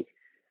Grand Prix,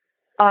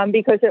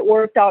 because it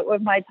worked out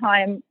with my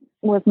time,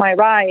 with my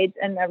rides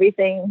and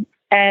everything.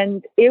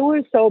 And it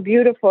was so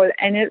beautiful.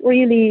 And it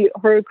really,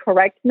 her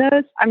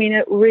correctness,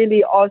 it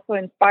really also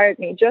inspired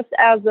me just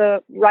as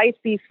a right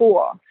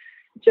before.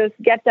 Just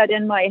get that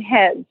in my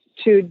head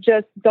to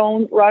just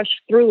don't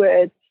rush through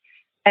it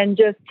and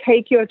just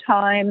take your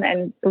time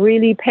and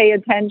really pay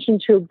attention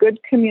to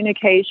good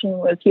communication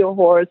with your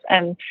horse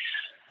and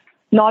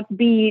not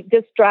be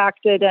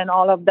distracted and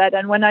all of that.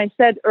 And when I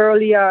said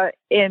earlier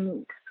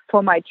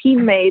for my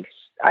teammates,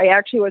 I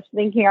actually was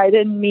thinking I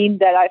didn't mean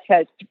that I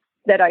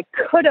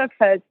could have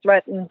felt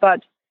threatened,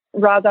 but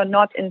rather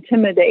not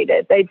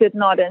intimidated. They did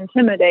not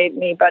intimidate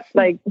me, but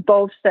like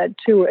both said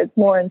too, it's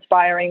more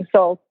inspiring.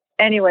 So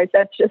anyways,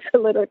 that's just a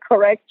little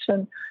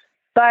correction.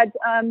 But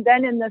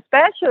then in the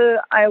special,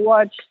 I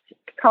watched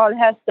Carl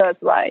Hester's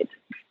ride,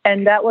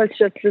 and that was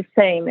just the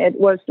same. It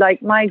was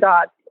like, my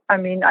God,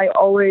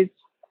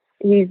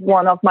 he's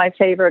one of my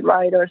favorite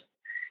riders.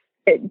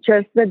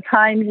 Just the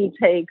time he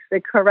takes,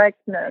 the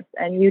correctness,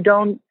 and you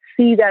don't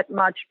see that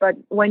much, but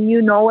when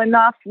you know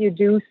enough, you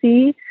do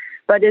see,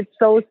 but it's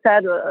so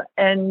subtle.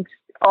 And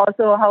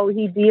also how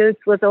he deals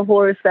with a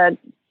horse that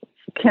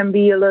can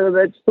be a little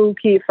bit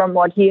spooky from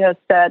what he has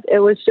said. It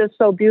was just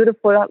so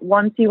beautiful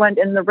once he went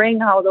in the ring,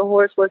 how the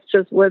horse was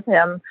just with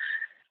him.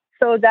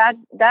 So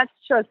that's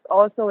just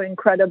also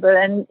incredible.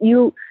 And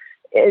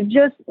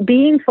just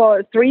being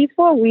for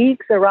 3-4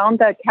 weeks around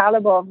that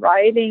caliber of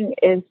riding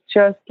is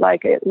just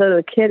like a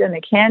little kid in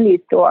a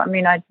candy store.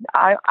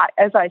 I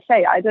as I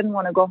say, I didn't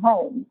want to go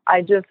home.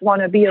 I just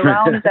want to be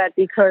around that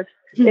because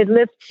it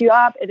lifts you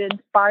up, it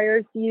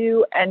inspires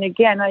you. And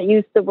again, I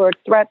use the word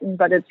threaten,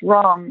 but it's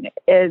wrong.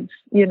 It's,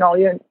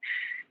 you're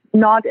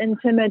not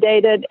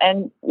intimidated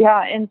and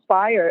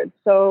inspired.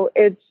 So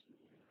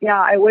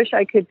I wish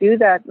I could do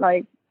that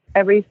like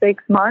every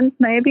 6 months,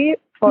 maybe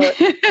for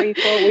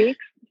 3-4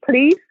 weeks,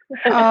 please.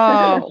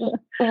 Oh,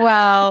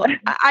 well,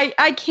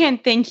 I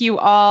can't thank you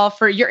all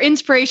for your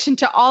inspiration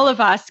to all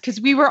of us, because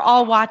we were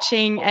all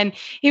watching and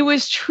it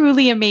was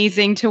truly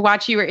amazing to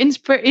watch. You were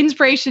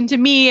inspiration to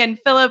me and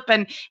Philip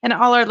and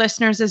all our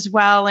listeners as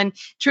well. And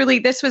truly,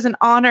 this was an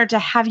honor to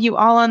have you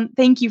all on.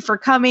 Thank you for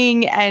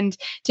coming and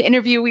to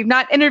interview. We've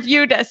not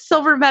interviewed a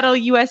silver medal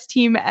U.S.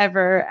 team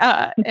ever.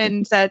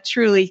 And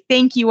truly,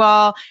 thank you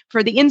all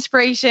for the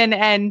inspiration.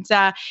 And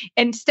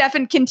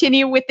Stefan,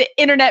 continue with the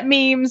internet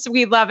memes.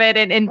 We love it.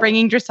 And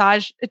bringing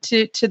dressage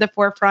to the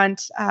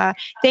forefront.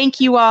 Thank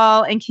you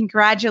all, and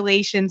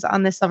congratulations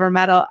on the silver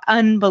medal.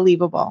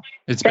 Unbelievable.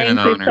 It's been an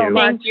honor.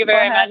 Thank you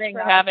very much for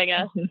having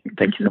us.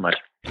 Thank you so much.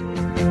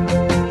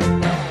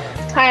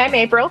 Hi, I'm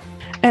April.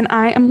 And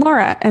I am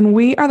Laura, and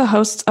we are the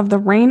hosts of the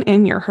Rein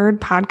in Your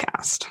Herd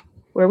podcast,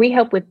 where we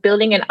help with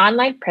building an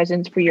online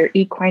presence for your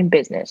equine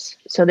business.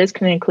 So this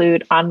can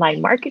include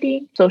online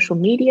marketing, social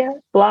media,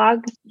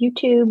 blogs,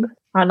 YouTube,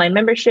 online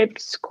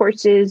memberships,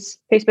 courses,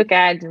 Facebook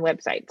ads, and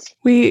websites.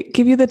 We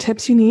give you the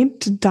tips you need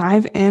to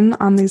dive in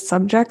on these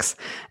subjects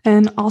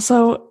and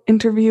also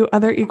interview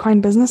other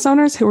equine business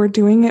owners who are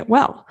doing it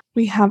well.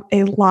 We have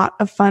a lot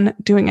of fun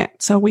doing it,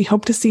 so we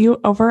hope to see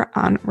you over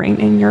on Rein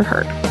in Your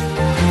Herd.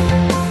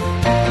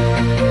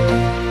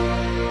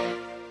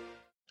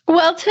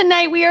 Well,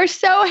 tonight we are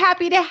so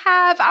happy to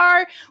have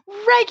our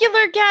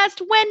regular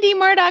guest, Wendy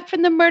Murdoch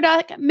from the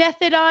Murdoch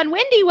Method on.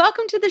 Wendy,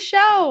 welcome to the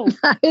show.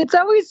 It's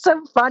always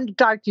so fun to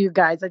talk to you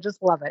guys. I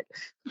just love it.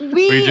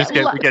 We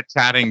get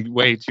chatting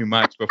way too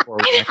much before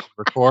we actually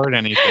record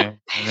anything.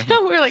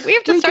 We're like, we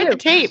have to start the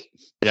tape.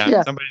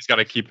 Yeah, somebody's got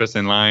to keep us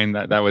in line.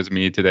 That was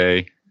me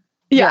today.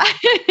 Yeah.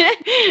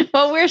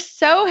 Well, we're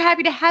so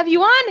happy to have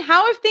you on.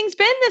 How have things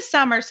been this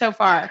summer so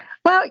far?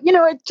 Well,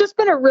 it's just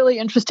been a really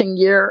interesting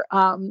year.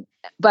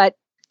 But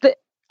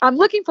I'm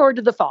looking forward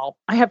to the fall.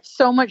 I have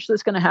so much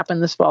that's going to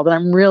happen this fall that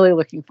I'm really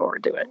looking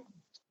forward to it.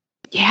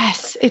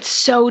 Yes, it's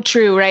so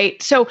true,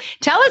 right? So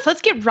tell us,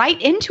 let's get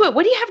right into it.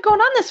 What do you have going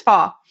on this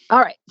fall? All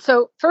right.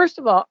 So first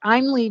of all,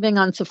 I'm leaving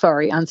on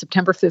safari on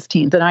September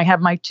 15th, and I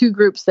have my 2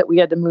 groups that we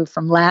had to move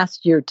from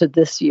last year to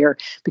this year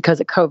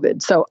because of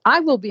COVID. So I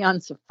will be on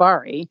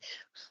safari,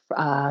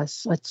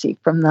 let's see,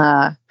 from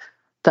my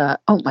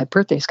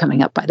birthday's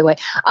coming up, by the way.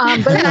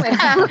 But anyway,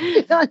 I'll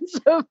be on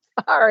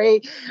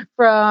safari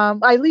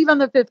I leave on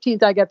the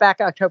 15th. I get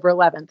back October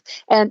 11th.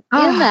 And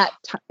in that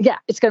time,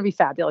 it's going to be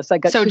fabulous. I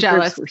got so 2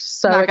 jealous. groups. We're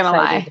so not excited. Gonna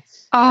lie.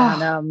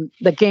 Oh. And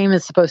the game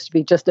is supposed to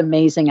be just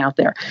amazing out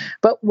there.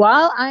 But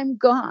while I'm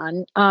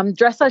gone,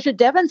 Dressage at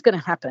Devon's going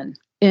to happen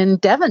in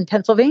Devon,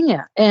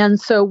 Pennsylvania.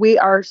 And so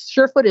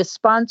Surefoot is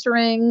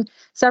sponsoring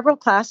several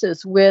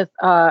classes with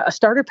a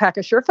starter pack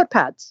of Surefoot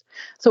pads.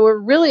 So we're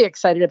really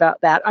excited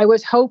about that. I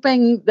was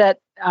hoping that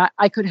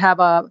I could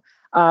have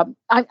I'm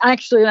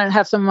actually going to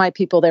have some of my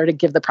people there to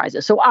give the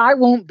prizes. So I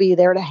won't be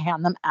there to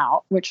hand them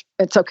out, which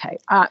it's okay.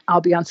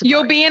 I'll be on safari.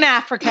 You'll be in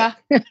Africa.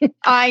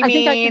 I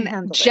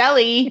mean,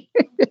 jelly.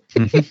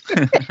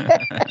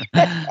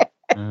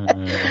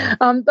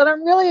 But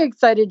I'm really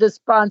excited to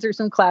sponsor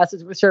some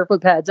classes with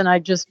Surefoot pads, and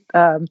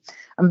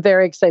I'm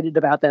very excited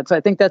about that. So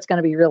I think that's going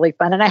to be really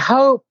fun, and I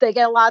hope they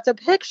get lots of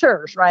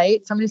pictures.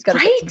 Right? Somebody's got to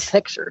get some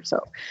pictures,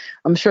 so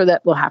I'm sure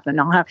that will happen.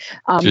 I'll have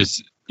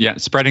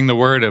spreading the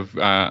word of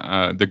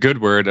the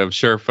good word of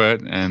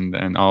Surefoot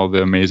and all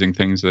the amazing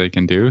things they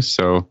can do.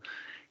 So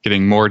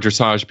getting more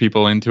dressage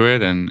people into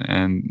it,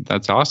 and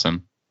that's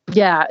awesome.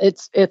 Yeah,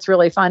 it's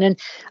really fun, and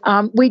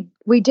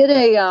we did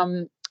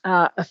a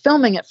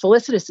filming at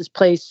Felicitas's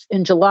place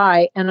in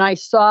July, and I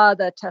saw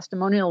the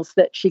testimonials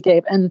that she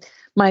gave. And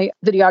my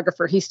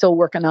videographer, he's still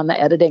working on the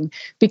editing,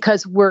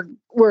 because we're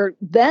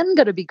then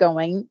going to be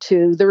going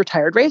to the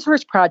Retired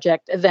Racehorse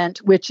Project event,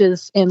 which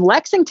is in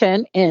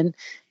Lexington in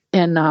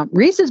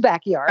Reese's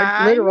backyard,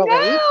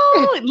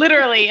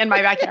 literally in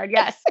my backyard.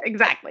 Yes,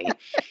 exactly.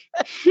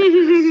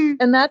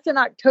 And that's in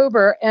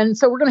October. And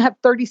so we're going to have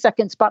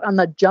 30-second spot on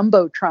the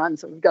Jumbotron.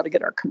 So we've got to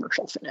get our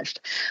commercial finished.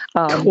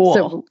 Cool.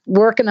 So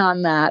working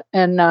on that.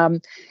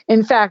 And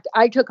in fact,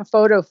 I took a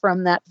photo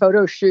from that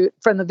photo shoot,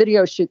 from the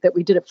video shoot that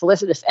we did at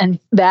Felicitas. And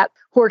that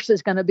horse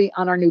is going to be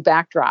on our new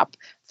backdrop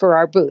for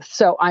our booth.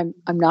 So I'm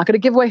not going to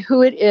give away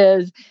who it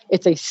is.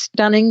 It's a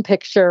stunning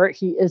picture.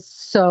 He is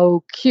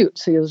so cute.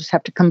 So you'll just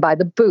have to come by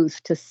the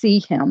booth to see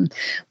him.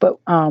 But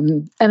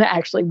and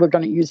actually, we're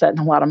going to use that in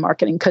a lot of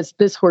marketing, because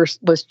this horse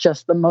was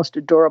just the most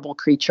adorable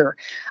creature.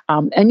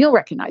 And you'll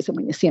recognize him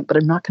when you see him. But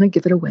I'm not going to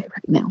give it away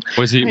right now.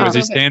 Was he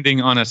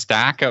standing on a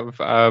stack of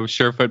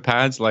Surefoot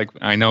pads like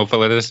I know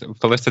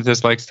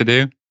Felicitas likes to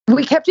do?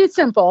 We kept it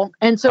simple,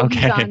 and so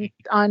he's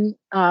on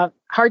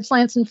hard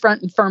slants in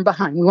front and firm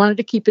behind. We wanted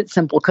to keep it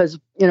simple because,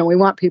 we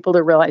want people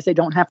to realize they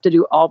don't have to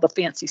do all the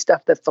fancy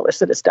stuff that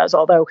Felicitas does,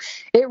 although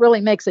it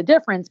really makes a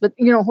difference. But,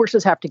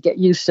 horses have to get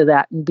used to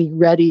that and be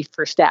ready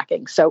for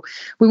stacking. So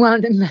we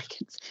wanted to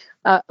make it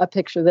a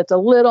picture that's a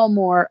little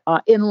more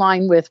in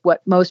line with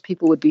what most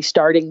people would be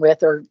starting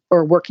with or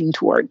working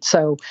toward.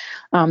 So,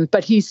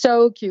 but he's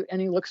so cute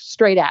and he looks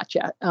straight at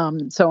you.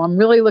 So I'm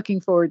really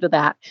looking forward to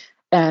that.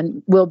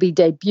 And we'll be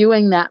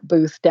debuting that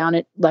booth down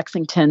at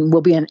Lexington.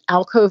 We'll be in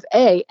Alcove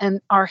A, and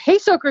our hay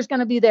soaker is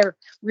going to be there.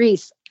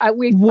 Reese,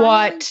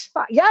 what?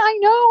 Yeah, I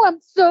know. I'm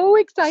so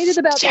excited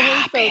about the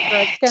hay soaker.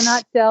 I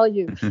cannot tell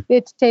you.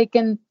 It's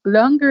taken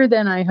longer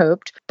than I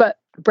hoped, but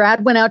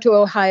Brad went out to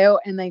Ohio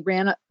and they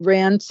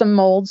ran some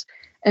molds.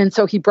 And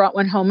so he brought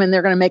one home, and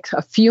they're going to make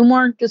a few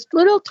more just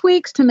little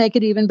tweaks to make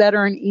it even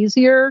better and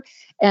easier.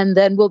 And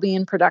then we'll be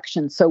in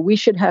production. So we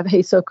should have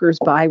hay soakers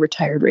by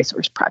Retired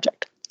Racehorse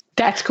Project.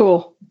 That's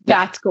cool.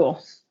 That's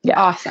cool. Yeah.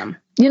 Awesome.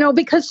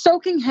 Because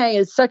soaking hay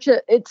is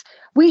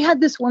we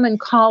had this woman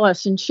call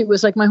us and she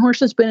was like, my horse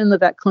has been in the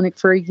vet clinic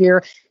for a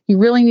year. He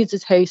really needs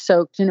his hay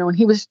soaked, and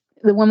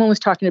the woman was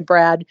talking to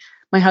Brad,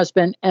 my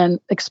husband, and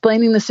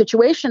explaining the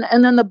situation.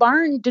 And then the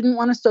barn didn't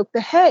want to soak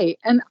the hay.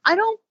 And I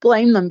don't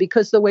blame them,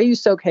 because the way you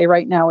soak hay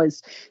right now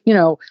is,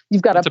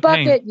 you've got a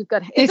bucket,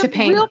 it's a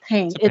pain. Real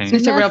pain.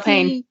 It's a real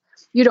pain.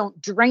 You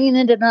don't drain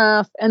it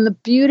enough. And the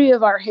beauty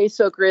of our hay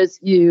soaker is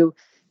you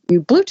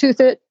Bluetooth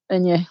it,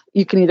 and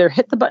you can either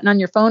hit the button on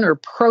your phone or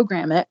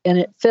program it, and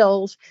it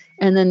fills,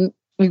 and then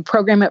you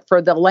program it for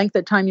the length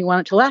of time you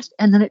want it to last,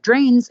 and then it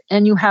drains,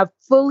 and you have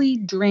fully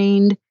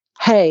drained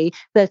hay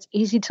that's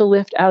easy to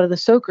lift out of the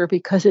soaker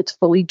because it's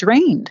fully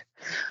drained.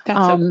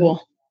 That's so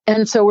cool.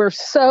 And so we're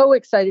so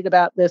excited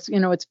about this.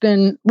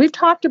 We've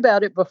talked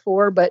about it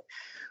before, but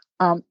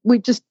we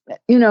just,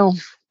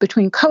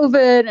 between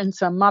COVID and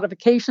some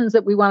modifications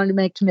that we wanted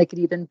to make it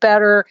even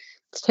better,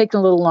 it's taken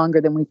a little longer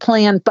than we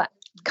planned, but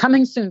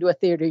coming soon to a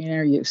theater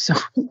near you. So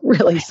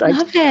really excited.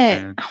 Love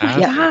it. Oh my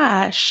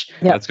gosh.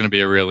 Yeah. That's going to be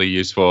a really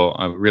useful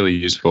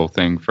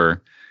thing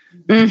for,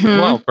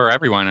 for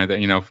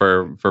everyone.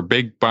 For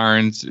big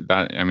barns,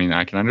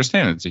 I can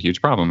understand it's a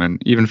huge problem.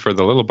 And even for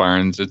the little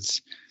barns,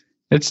 it's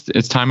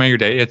time of your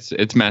day.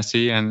 It's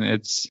messy, and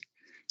it's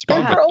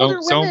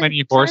probably so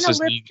many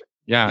horses need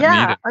it,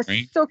 right?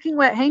 Soaking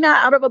wet hay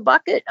knot out of a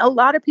bucket. A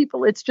lot of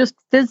people, it's just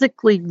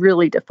physically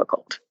really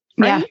difficult.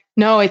 Right? Yeah,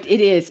 no, it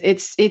is.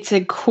 It's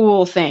a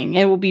cool thing.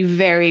 It will be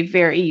very,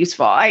 very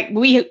useful.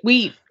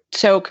 We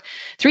soak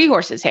 3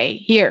 horses hay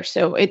here,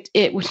 so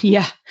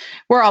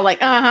we're all like,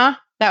 that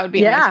would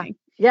be amazing.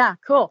 Yeah,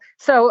 cool.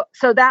 So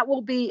that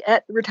will be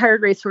at the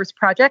Retired Racehorse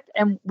Project,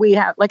 and we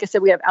have, like I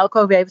said, we have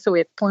Alcove, so we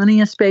have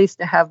plenty of space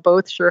to have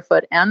both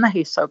Surefoot and the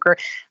hay soaker.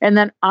 And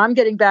then I'm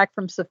getting back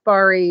from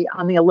safari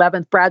on the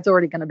 11th. Brad's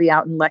already going to be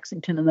out in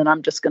Lexington, and then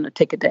I'm just going to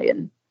take a day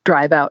and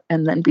drive out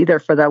and then be there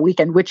for the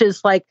weekend, which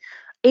is like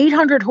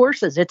 800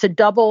 horses. It's a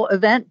double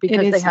event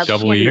because they have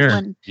double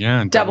year.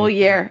 Double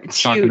year.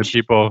 It's talking huge. to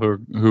people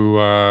who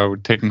are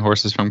taking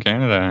horses from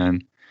Canada,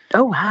 and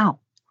oh wow,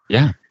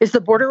 yeah. Is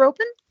the border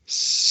open?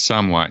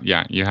 Somewhat,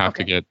 yeah. You have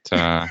to get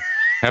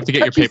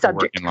your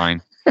paperwork in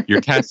line,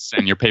 your tests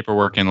and your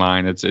paperwork in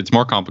line. It's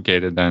more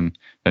complicated than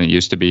it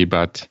used to be,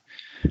 but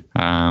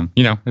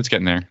it's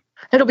getting there.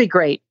 It'll be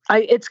great.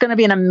 It's going to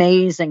be an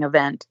amazing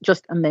event,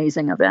 just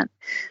amazing event.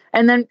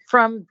 And then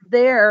from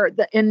there,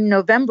 in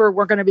November,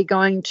 we're going to be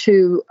going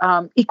to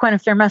Equine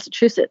Affair,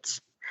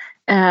 Massachusetts.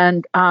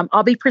 And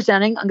I'll be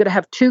presenting. I'm going to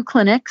have 2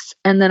 clinics,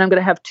 and then I'm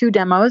going to have 2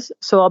 demos.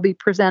 So I'll be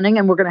presenting,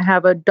 and we're going to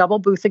have a double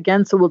booth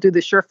again. So we'll do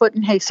the Surefoot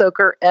and hay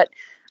soaker at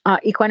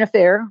Equine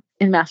Affair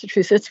in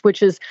Massachusetts,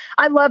 which is,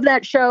 I love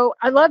that show.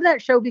 I love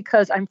that show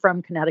because I'm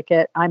from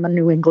Connecticut. I'm a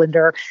New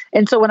Englander.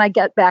 And so when I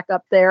get back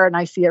up there and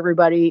I see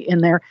everybody in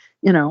their,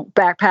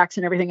 backpacks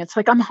and everything, it's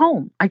like, I'm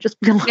home. I just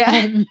feel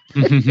home.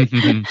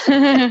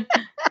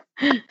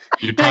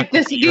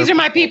 These are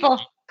my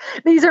people.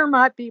 These are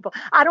my people.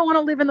 I don't want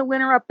to live in the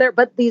winter up there,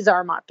 but these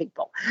are my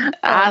people.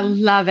 I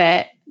love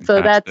it.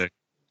 So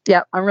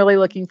I'm really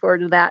looking forward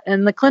to that.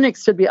 And the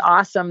clinics should be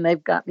awesome.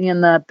 They've got me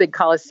in the big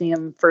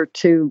Coliseum for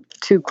two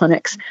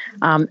clinics.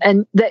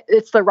 And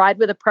it's the Ride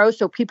with a Pro,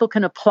 so people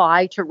can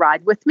apply to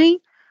ride with me.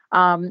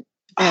 And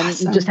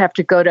you just have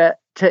to go to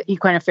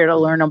Equine Affair to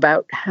learn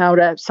about how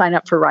to sign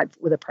up for Ride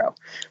with a Pro.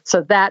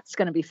 So that's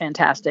going to be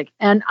fantastic.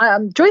 And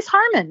Joyce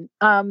Harmon,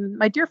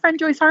 my dear friend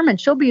Joyce Harmon,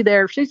 she'll be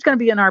there. She's going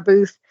to be in our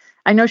booth.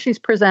 I know she's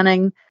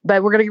presenting,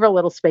 but we're going to give her a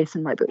little space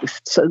in my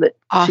booth so that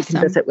she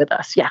can visit with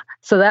us. Yeah.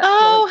 So that's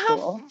really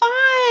cool.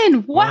 How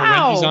fun.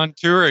 Wow. Wendy's on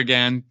tour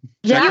again.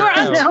 Yeah, you are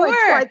on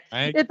tour.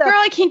 Right? Girl,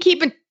 I can't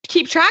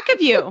keep track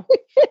of you.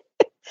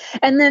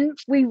 And then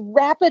we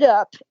wrap it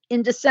up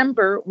in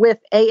December with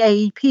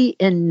AAEP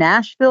in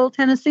Nashville,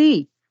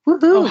 Tennessee.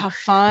 Woohoo. Oh, how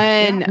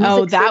fun.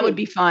 That would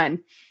be fun.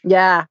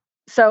 Yeah.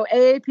 So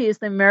AAP is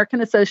the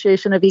American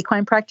Association of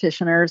Equine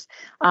Practitioners.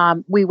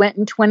 We went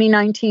in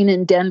 2019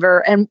 in Denver,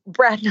 and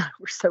Brad and I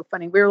were so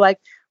funny. We were like,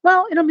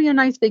 well, it'll be a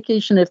nice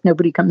vacation if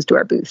nobody comes to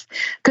our booth,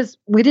 because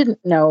we didn't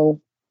know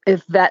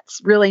if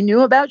vets really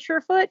knew about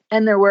Surefoot.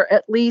 And there were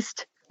at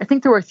least, I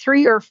think there were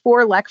 3 or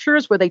 4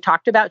 lectures where they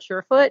talked about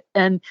Surefoot.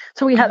 And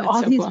so we had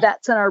all these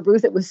vets in our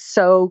booth. It was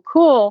so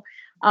cool.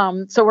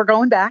 So we're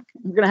going back.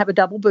 We're going to have a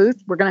double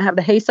booth. We're going to have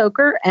the hay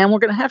soaker and we're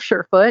going to have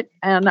Surefoot.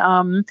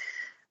 And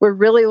we're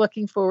really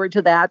looking forward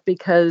to that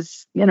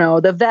because,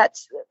 the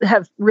vets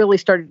have really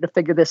started to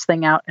figure this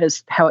thing out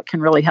as how it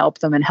can really help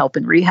them and help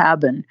in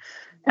rehab and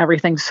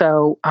everything.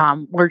 So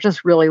we're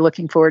just really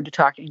looking forward to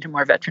talking to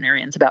more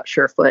veterinarians about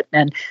Surefoot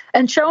and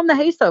show them the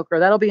hay soaker.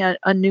 That'll be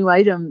a new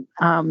item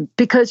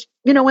because,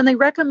 when they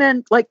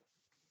recommend, like,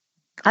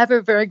 I have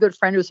a very good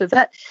friend who's a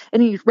vet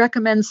and he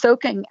recommends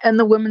soaking and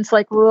the woman's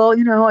like, well,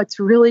 it's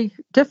really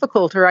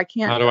difficult or I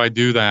can't. How do I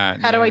do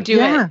that? How do I do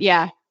it?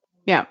 Yeah.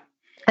 Yeah.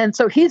 And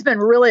so he's been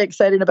really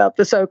excited about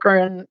the soaker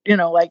and,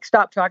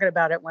 stopped talking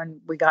about it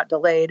when we got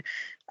delayed.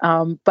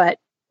 But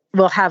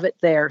we'll have it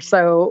there.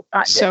 So,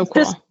 so cool.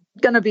 This is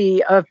going to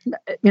be a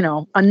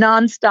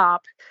nonstop.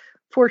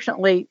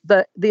 Fortunately,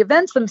 the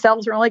events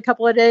themselves are only a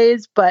couple of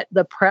days, but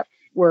the prep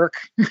work.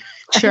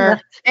 Sure.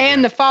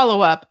 And the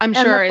follow-up, I'm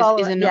sure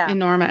is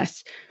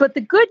enormous. But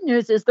the good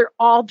news is they're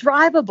all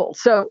drivable.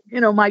 So,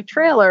 my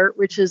trailer,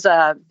 which is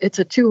it's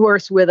a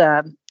 2-horse with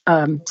a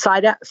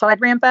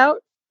side ramp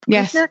out.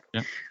 Yes.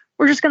 Yeah.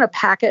 We're just going to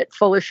pack it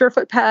full of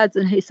Surefoot pads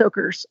and hay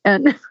soakers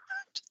and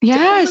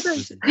yes.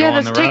 Just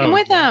take them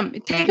with them.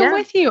 Take them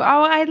with you.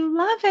 Oh, I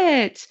love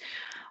it.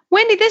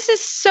 Wendy, this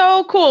is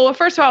so cool. Well,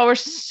 first of all, we're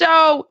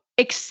so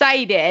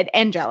excited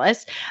and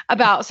jealous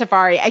about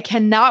Safari. I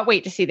cannot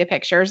wait to see the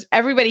pictures.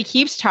 Everybody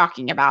keeps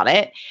talking about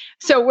it.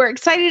 So we're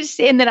excited to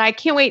see, and then I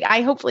can't wait.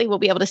 I hopefully will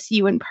be able to see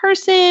you in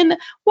person.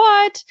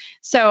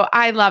 So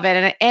I love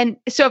it. And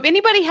so if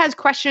anybody has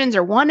questions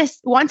or want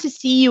to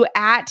see you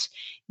at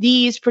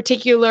these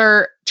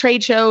particular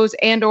trade shows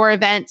and or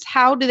events,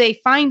 how do they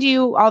find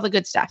you? All the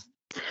good stuff.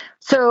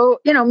 So,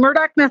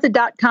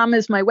 murdochmethod.com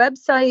is my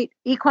website.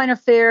 Equine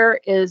Affair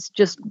is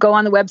just go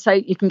on the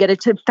website. You can get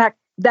it. In fact,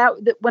 that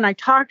when I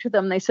talked to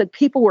them, they said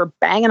people were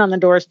banging on the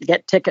doors to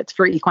get tickets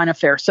for Equine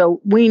Affair.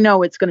 So we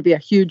know it's going to be a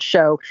huge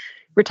show.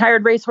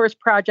 Retired Racehorse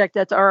Project,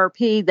 that's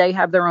RRP. They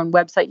have their own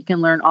website. You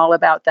can learn all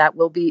about that.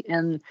 We'll be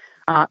in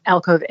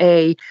Alcove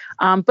A.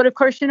 But of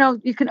course,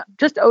 you can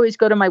just always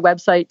go to my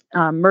website,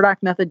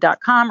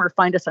 murdochmethod.com, or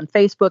find us on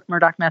Facebook,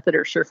 Murdoch Method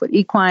or Surefoot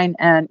Equine.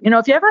 And,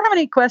 if you ever have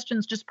any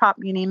questions, just pop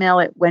me an email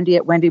at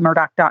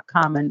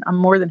wendy@wendymurdoch.com. And I'm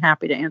more than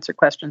happy to answer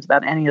questions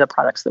about any of the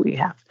products that we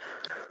have.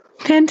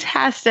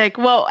 Fantastic.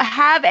 Well,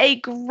 have a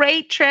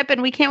great trip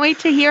and we can't wait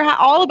to hear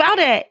all about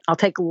it. I'll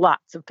take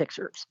lots of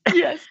pictures.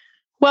 Yes.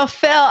 Well,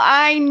 Phil,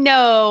 I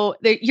know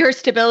that your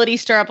stability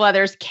stirrup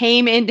leathers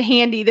came in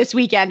handy this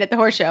weekend at the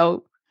horse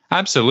show.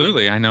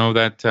 Absolutely. I know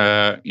that,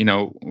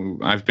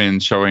 I've been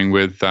showing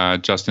with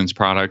Justin's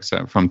products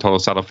from Total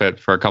Saddle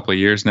Fit for a couple of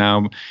years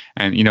now.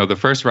 And, the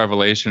first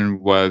revelation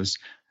was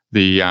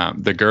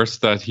the girths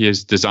that he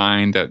has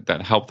designed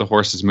that help the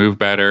horses move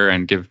better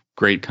and give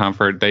great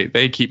comfort.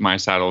 They keep my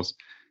saddles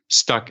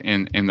stuck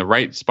in the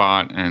right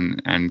spot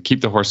and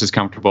keep the horses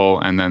comfortable.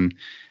 And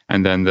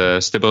then the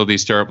stability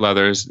stirrup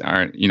leathers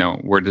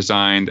were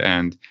designed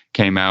and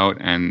came out,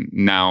 and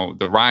now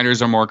the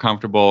riders are more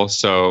comfortable.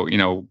 So,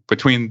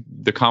 between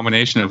the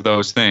combination of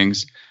those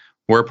things,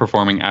 we're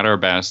performing at our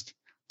best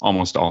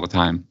almost all the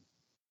time.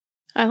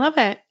 I love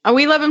it. Oh,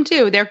 we love them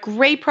too. They're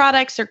great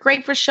products. They're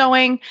great for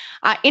showing.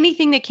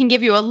 Anything that can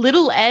give you a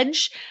little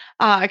edge.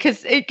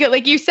 Because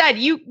like you said,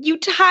 you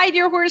tied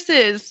your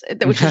horses,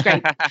 which is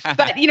great.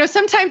 But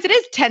sometimes it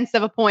is tenths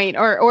of a point,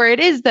 or it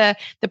is the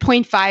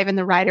 0.5 in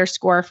the rider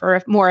score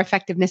for more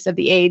effectiveness of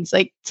the aids.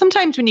 Like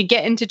sometimes when you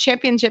get into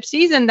championship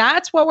season,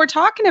 that's what we're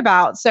talking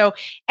about. So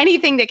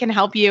anything that can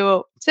help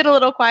you sit a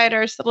little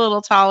quieter, sit a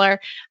little taller.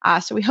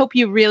 So we hope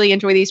you really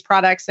enjoy these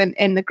products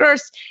and the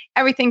girths.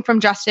 Everything from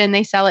Justin,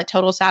 they sell at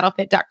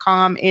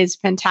totalsaddlefit.com is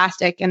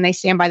fantastic, and they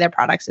stand by their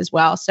products as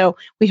well. So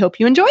we hope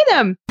you enjoy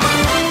them.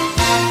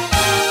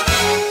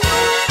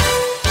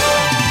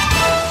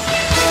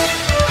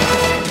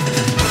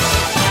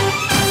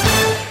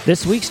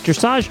 This week's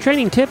dressage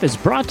training tip is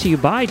brought to you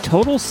by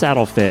Total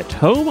Saddle Fit,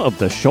 home of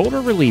the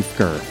shoulder relief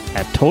girth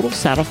at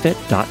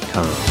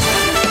totalsaddlefit.com.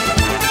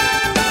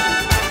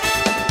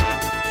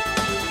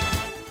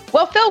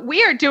 Well, Phil,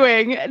 we are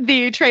doing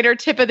the trainer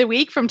tip of the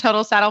week from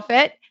Total Saddle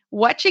Fit.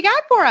 What you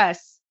got for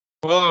us?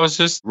 Well, I was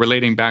just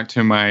relating back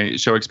to my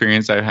show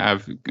experience. I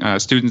have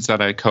students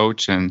that I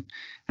coach, and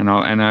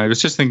I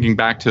was just thinking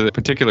back to the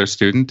particular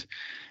student.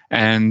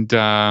 And,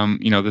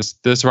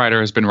 this rider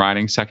has been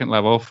riding second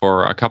level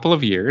for a couple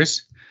of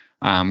years.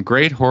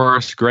 Great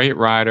horse, great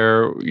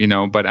rider,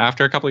 but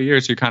after a couple of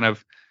years, you're kind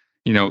of,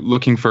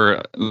 looking for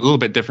a little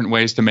bit different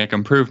ways to make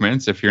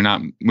improvements if you're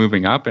not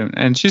moving up.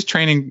 And she's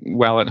training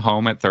well at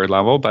home at third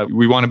level, but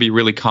we want to be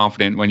really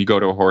confident when you go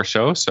to a horse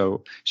show.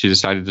 So she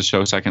decided to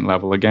show second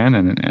level again.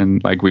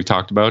 And like we've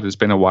talked about, it's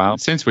been a while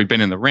since we've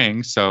been in the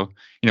ring. So,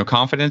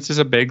 confidence is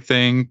a big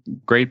thing,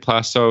 great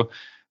plus.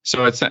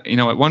 So it's, at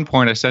one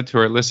point I said to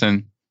her,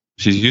 listen,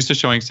 she's used to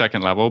showing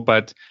second level,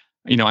 but,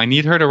 I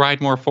need her to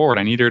ride more forward.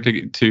 I need her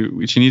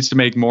she needs to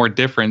make more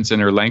difference in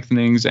her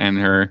lengthenings and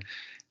her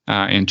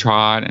in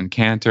trot and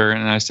canter.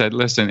 And I said,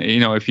 listen,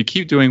 if you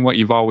keep doing what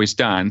you've always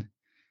done,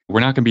 we're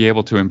not going to be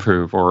able to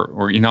improve,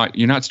 or you're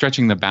not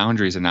stretching the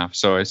boundaries enough.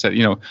 So I said,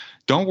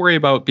 don't worry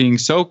about being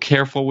so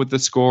careful with the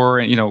score,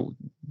 and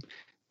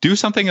do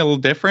something a little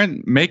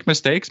different, make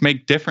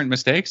different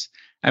mistakes,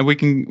 and we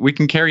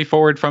can carry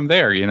forward from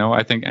there.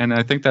 I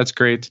think that's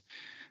great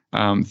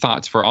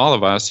thoughts for all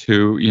of us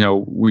who,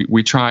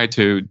 we try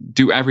to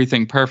do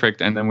everything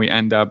perfect, and then we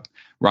end up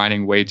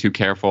riding way too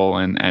careful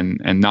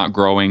and not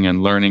growing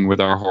and learning with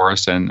our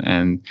horse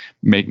and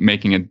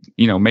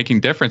making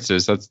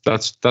differences.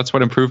 That's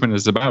what improvement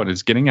is about,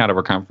 is getting out of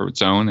our comfort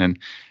zone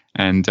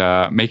and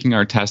making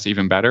our test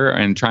even better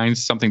and trying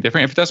something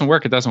different. If it doesn't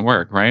work, it doesn't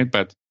work, right?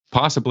 But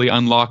possibly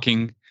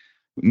unlocking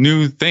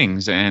new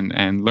things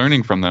and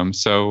learning from them.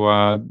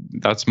 So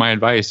that's my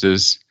advice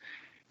is,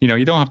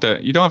 you don't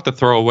have to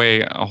throw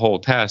away a whole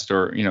test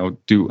or,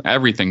 do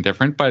everything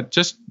different, but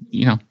just,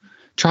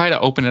 try to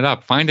open it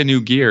up, find a new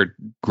gear,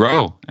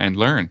 grow and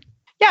learn.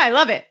 Yeah, I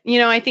love it.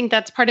 I think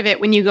that's part of it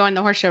when you go in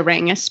the horse show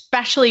ring,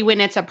 especially when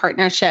it's a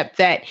partnership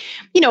that,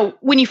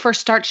 when you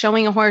first start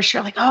showing a horse,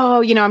 you're like,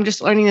 oh, I'm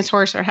just learning this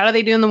horse, or how do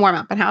they do in the warm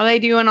up and how do they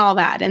do and all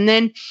that. And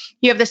then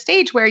you have the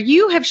stage where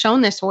you have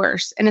shown this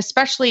horse, and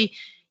especially,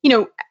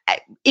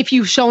 if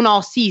you've shown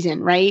all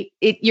season, right?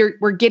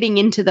 We're getting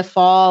into the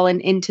fall and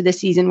into the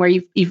season where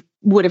you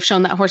would have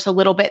shown that horse a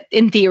little bit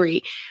in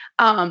theory.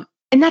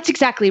 And that's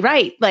exactly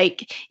right.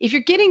 Like, if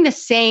you're getting the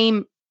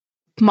same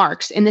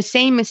marks and the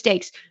same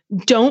mistakes,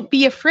 don't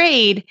be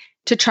afraid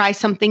to try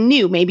something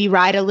new. Maybe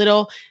ride a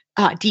little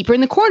deeper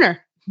in the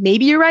corner.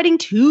 Maybe you're riding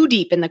too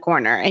deep in the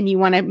corner and you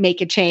want to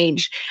make a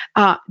change.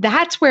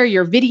 That's where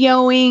you're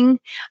videoing.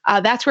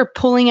 That's where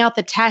pulling out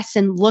the tests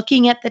and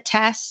looking at the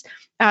tests.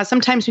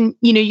 Sometimes when,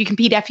 you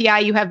compete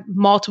FEI, you have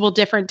multiple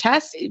different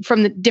tests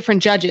from the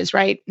different judges,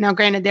 right? Now,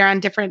 granted, they're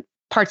on different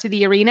parts of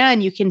the arena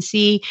and you can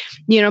see,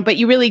 but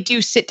you really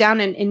do sit down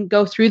and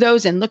go through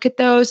those and look at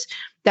those.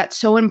 That's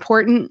so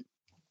important.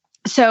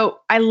 So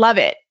I love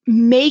it.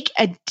 Make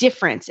a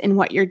difference in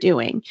what you're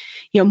doing,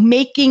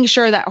 making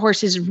sure that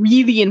horse is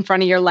really in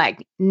front of your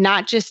leg,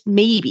 not just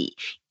maybe.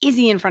 Is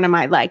he in front of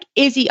my leg?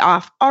 Is he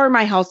off? Are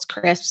my halts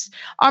crisps?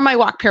 Are my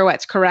walk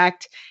pirouettes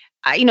correct?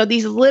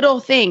 These little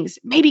things,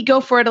 maybe go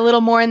for it a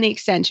little more in the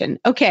extension.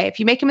 Okay, if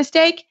you make a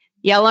mistake,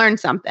 you learn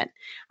something.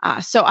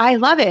 So I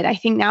love it. I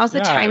think now's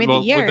the time of the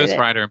year. With this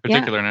rider in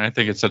particular, and I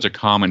think it's such a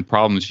common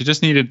problem, she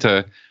just needed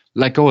to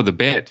let go of the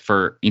bit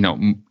for,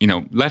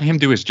 let him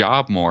do his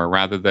job more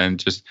rather than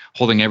just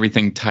holding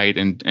everything tight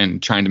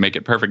and trying to make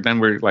it perfect. Then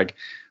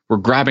we're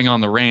grabbing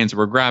on the reins,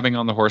 we're grabbing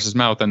on the horse's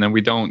mouth, and then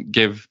we don't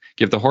give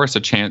the horse a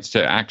chance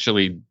to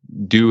actually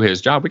do his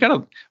job. We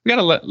gotta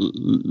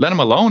let him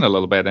alone a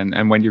little bit.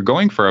 And when you're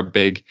going for a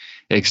big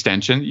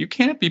extension, you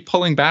can't be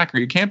pulling back or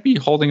you can't be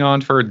holding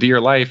on for dear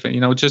life.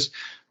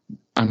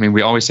 And,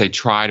 we always say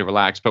try to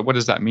relax, but what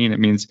does that mean? It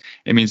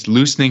means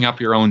loosening up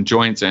your own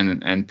joints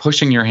and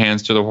pushing your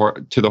hands to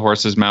the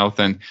horse's mouth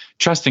and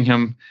trusting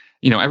him.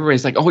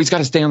 Everybody's like, oh, he's got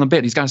to stay on the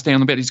bit. He's got to stay on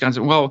the bit. He's got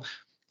to. Well,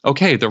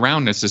 okay, the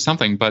roundness is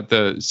something, but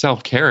the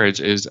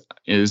self-carriage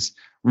is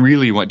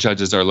really what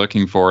judges are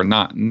looking for.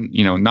 Not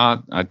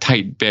a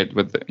tight bit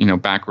with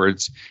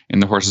backwards in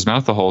the horse's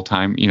mouth the whole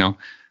time.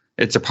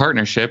 It's a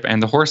partnership,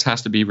 and the horse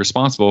has to be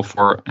responsible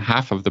for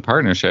half of the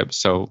partnership.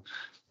 So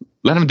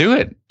let him do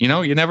it.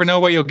 You never know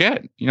what you'll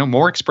get.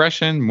 More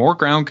expression, more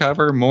ground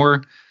cover,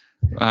 more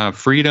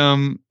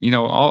freedom.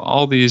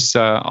 All these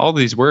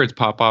words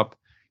pop up.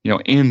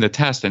 In the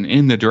test and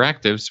in the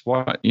directives.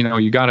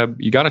 You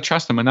gotta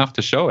trust them enough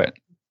to show it.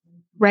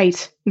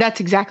 Right. That's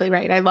exactly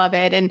right. I love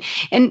it.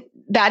 And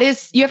that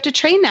is, you have to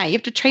train that. You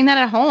have to train that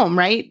at home,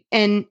 right?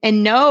 And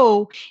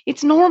know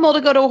it's normal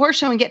to go to a horse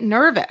show and get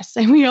nervous,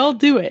 and we all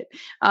do it.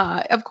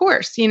 Of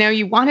course,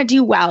 you want to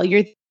do well.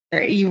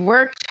 You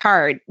worked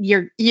hard.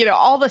 You're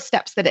all the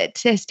steps that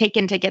it has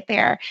taken to get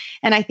there.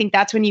 And I think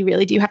that's when you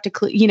really do have to,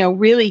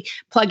 really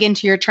plug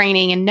into your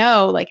training and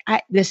know,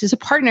 this is a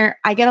partner.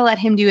 I got to let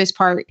him do his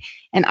part,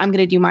 and I'm going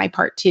to do my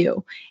part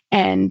too.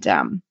 And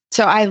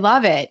so I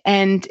love it.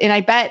 And I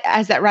bet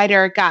as that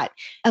rider got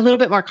a little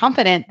bit more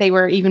confident, they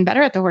were even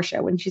better at the horse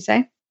show, wouldn't you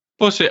say?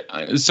 Well,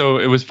 so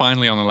it was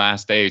finally on the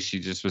last day. She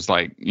just was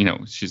like,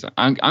 she's like,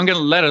 I'm going to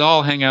let it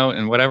all hang out,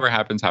 and whatever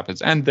happens,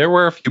 happens. And there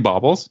were a few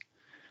bobbles.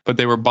 But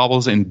they were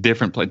bobbles in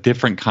different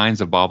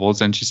kinds of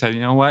bobbles. And she said,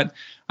 you know what?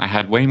 I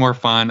had way more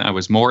fun. I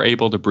was more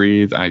able to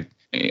breathe. I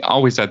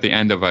always at the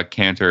end of a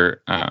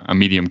canter, a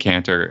medium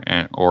canter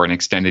or an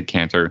extended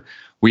canter,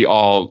 we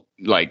all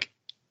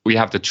we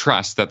have to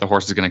trust that the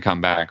horse is going to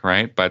come back,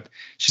 right? But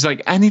she's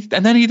like, and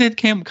then he did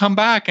come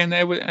back, and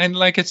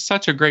it's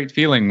such a great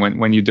feeling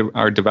when you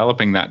are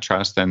developing that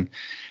trust and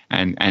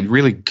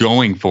really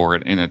going for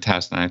it in a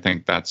test. And I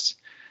think that's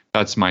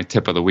my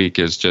tip of the week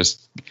is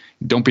just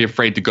don't be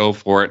afraid to go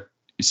for it.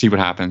 See what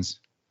happens.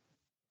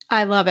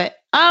 I love it.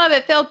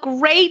 Phil.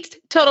 Great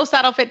Total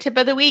Saddle Fit tip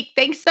of the week.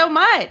 Thanks so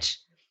much.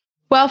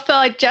 Well, Phil,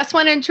 I just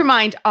wanted to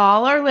remind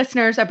all our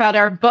listeners about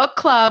our book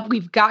club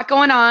we've got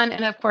going on.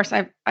 And of course,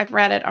 I've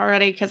read it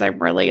already because I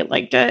really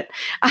liked it.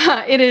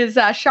 It is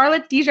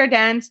Charlotte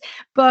Desjardins'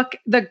 book,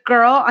 The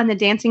Girl on the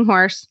Dancing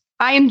Horse.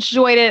 I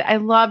enjoyed it. I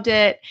loved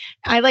it.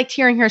 I liked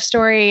hearing her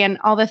story and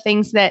all the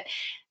things that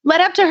led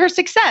up to her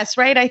success,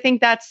 right? I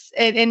think that's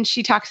it. And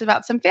she talks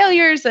about some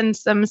failures and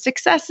some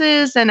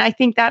successes. And I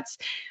think that's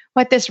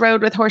what this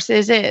road with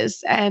horses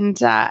is.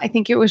 And I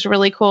think it was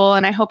really cool.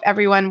 And I hope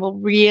everyone will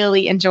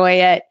really enjoy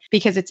it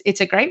because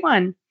it's a great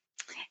one.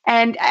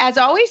 And as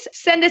always,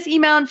 send us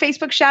email and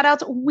Facebook shout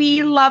outs.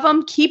 We love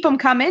them. Keep them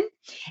coming.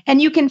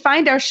 And you can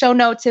find our show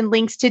notes and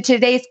links to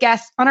today's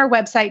guests on our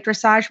website,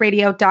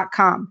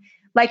 dressageradio.com.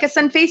 Like us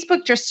on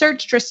Facebook, just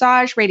search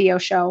Dressage Radio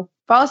Show.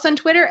 Follow us on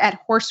Twitter at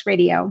Horse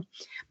Radio.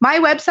 My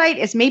website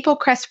is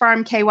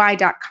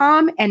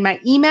maplecrestfarmky.com and my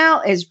email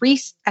is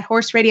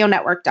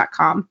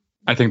reese@horseradionetwork.com.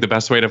 I think the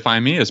best way to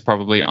find me is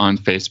probably on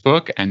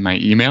Facebook, and my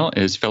email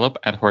is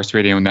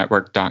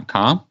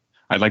philip@horseradionetwork.com.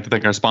 I'd like to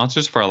thank our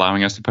sponsors for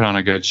allowing us to put on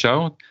a good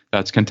show.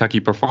 That's Kentucky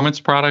Performance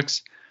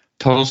Products,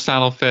 Total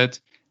Saddle Fit,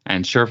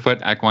 and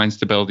Surefoot Equine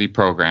Stability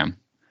Program.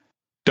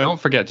 Don't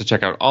forget to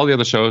check out all the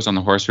other shows on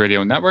the Horse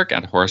Radio Network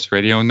at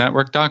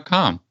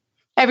horseradionetwork.com.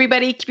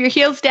 Everybody, keep your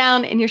heels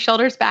down and your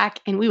shoulders back,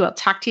 and we will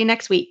talk to you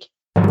next week.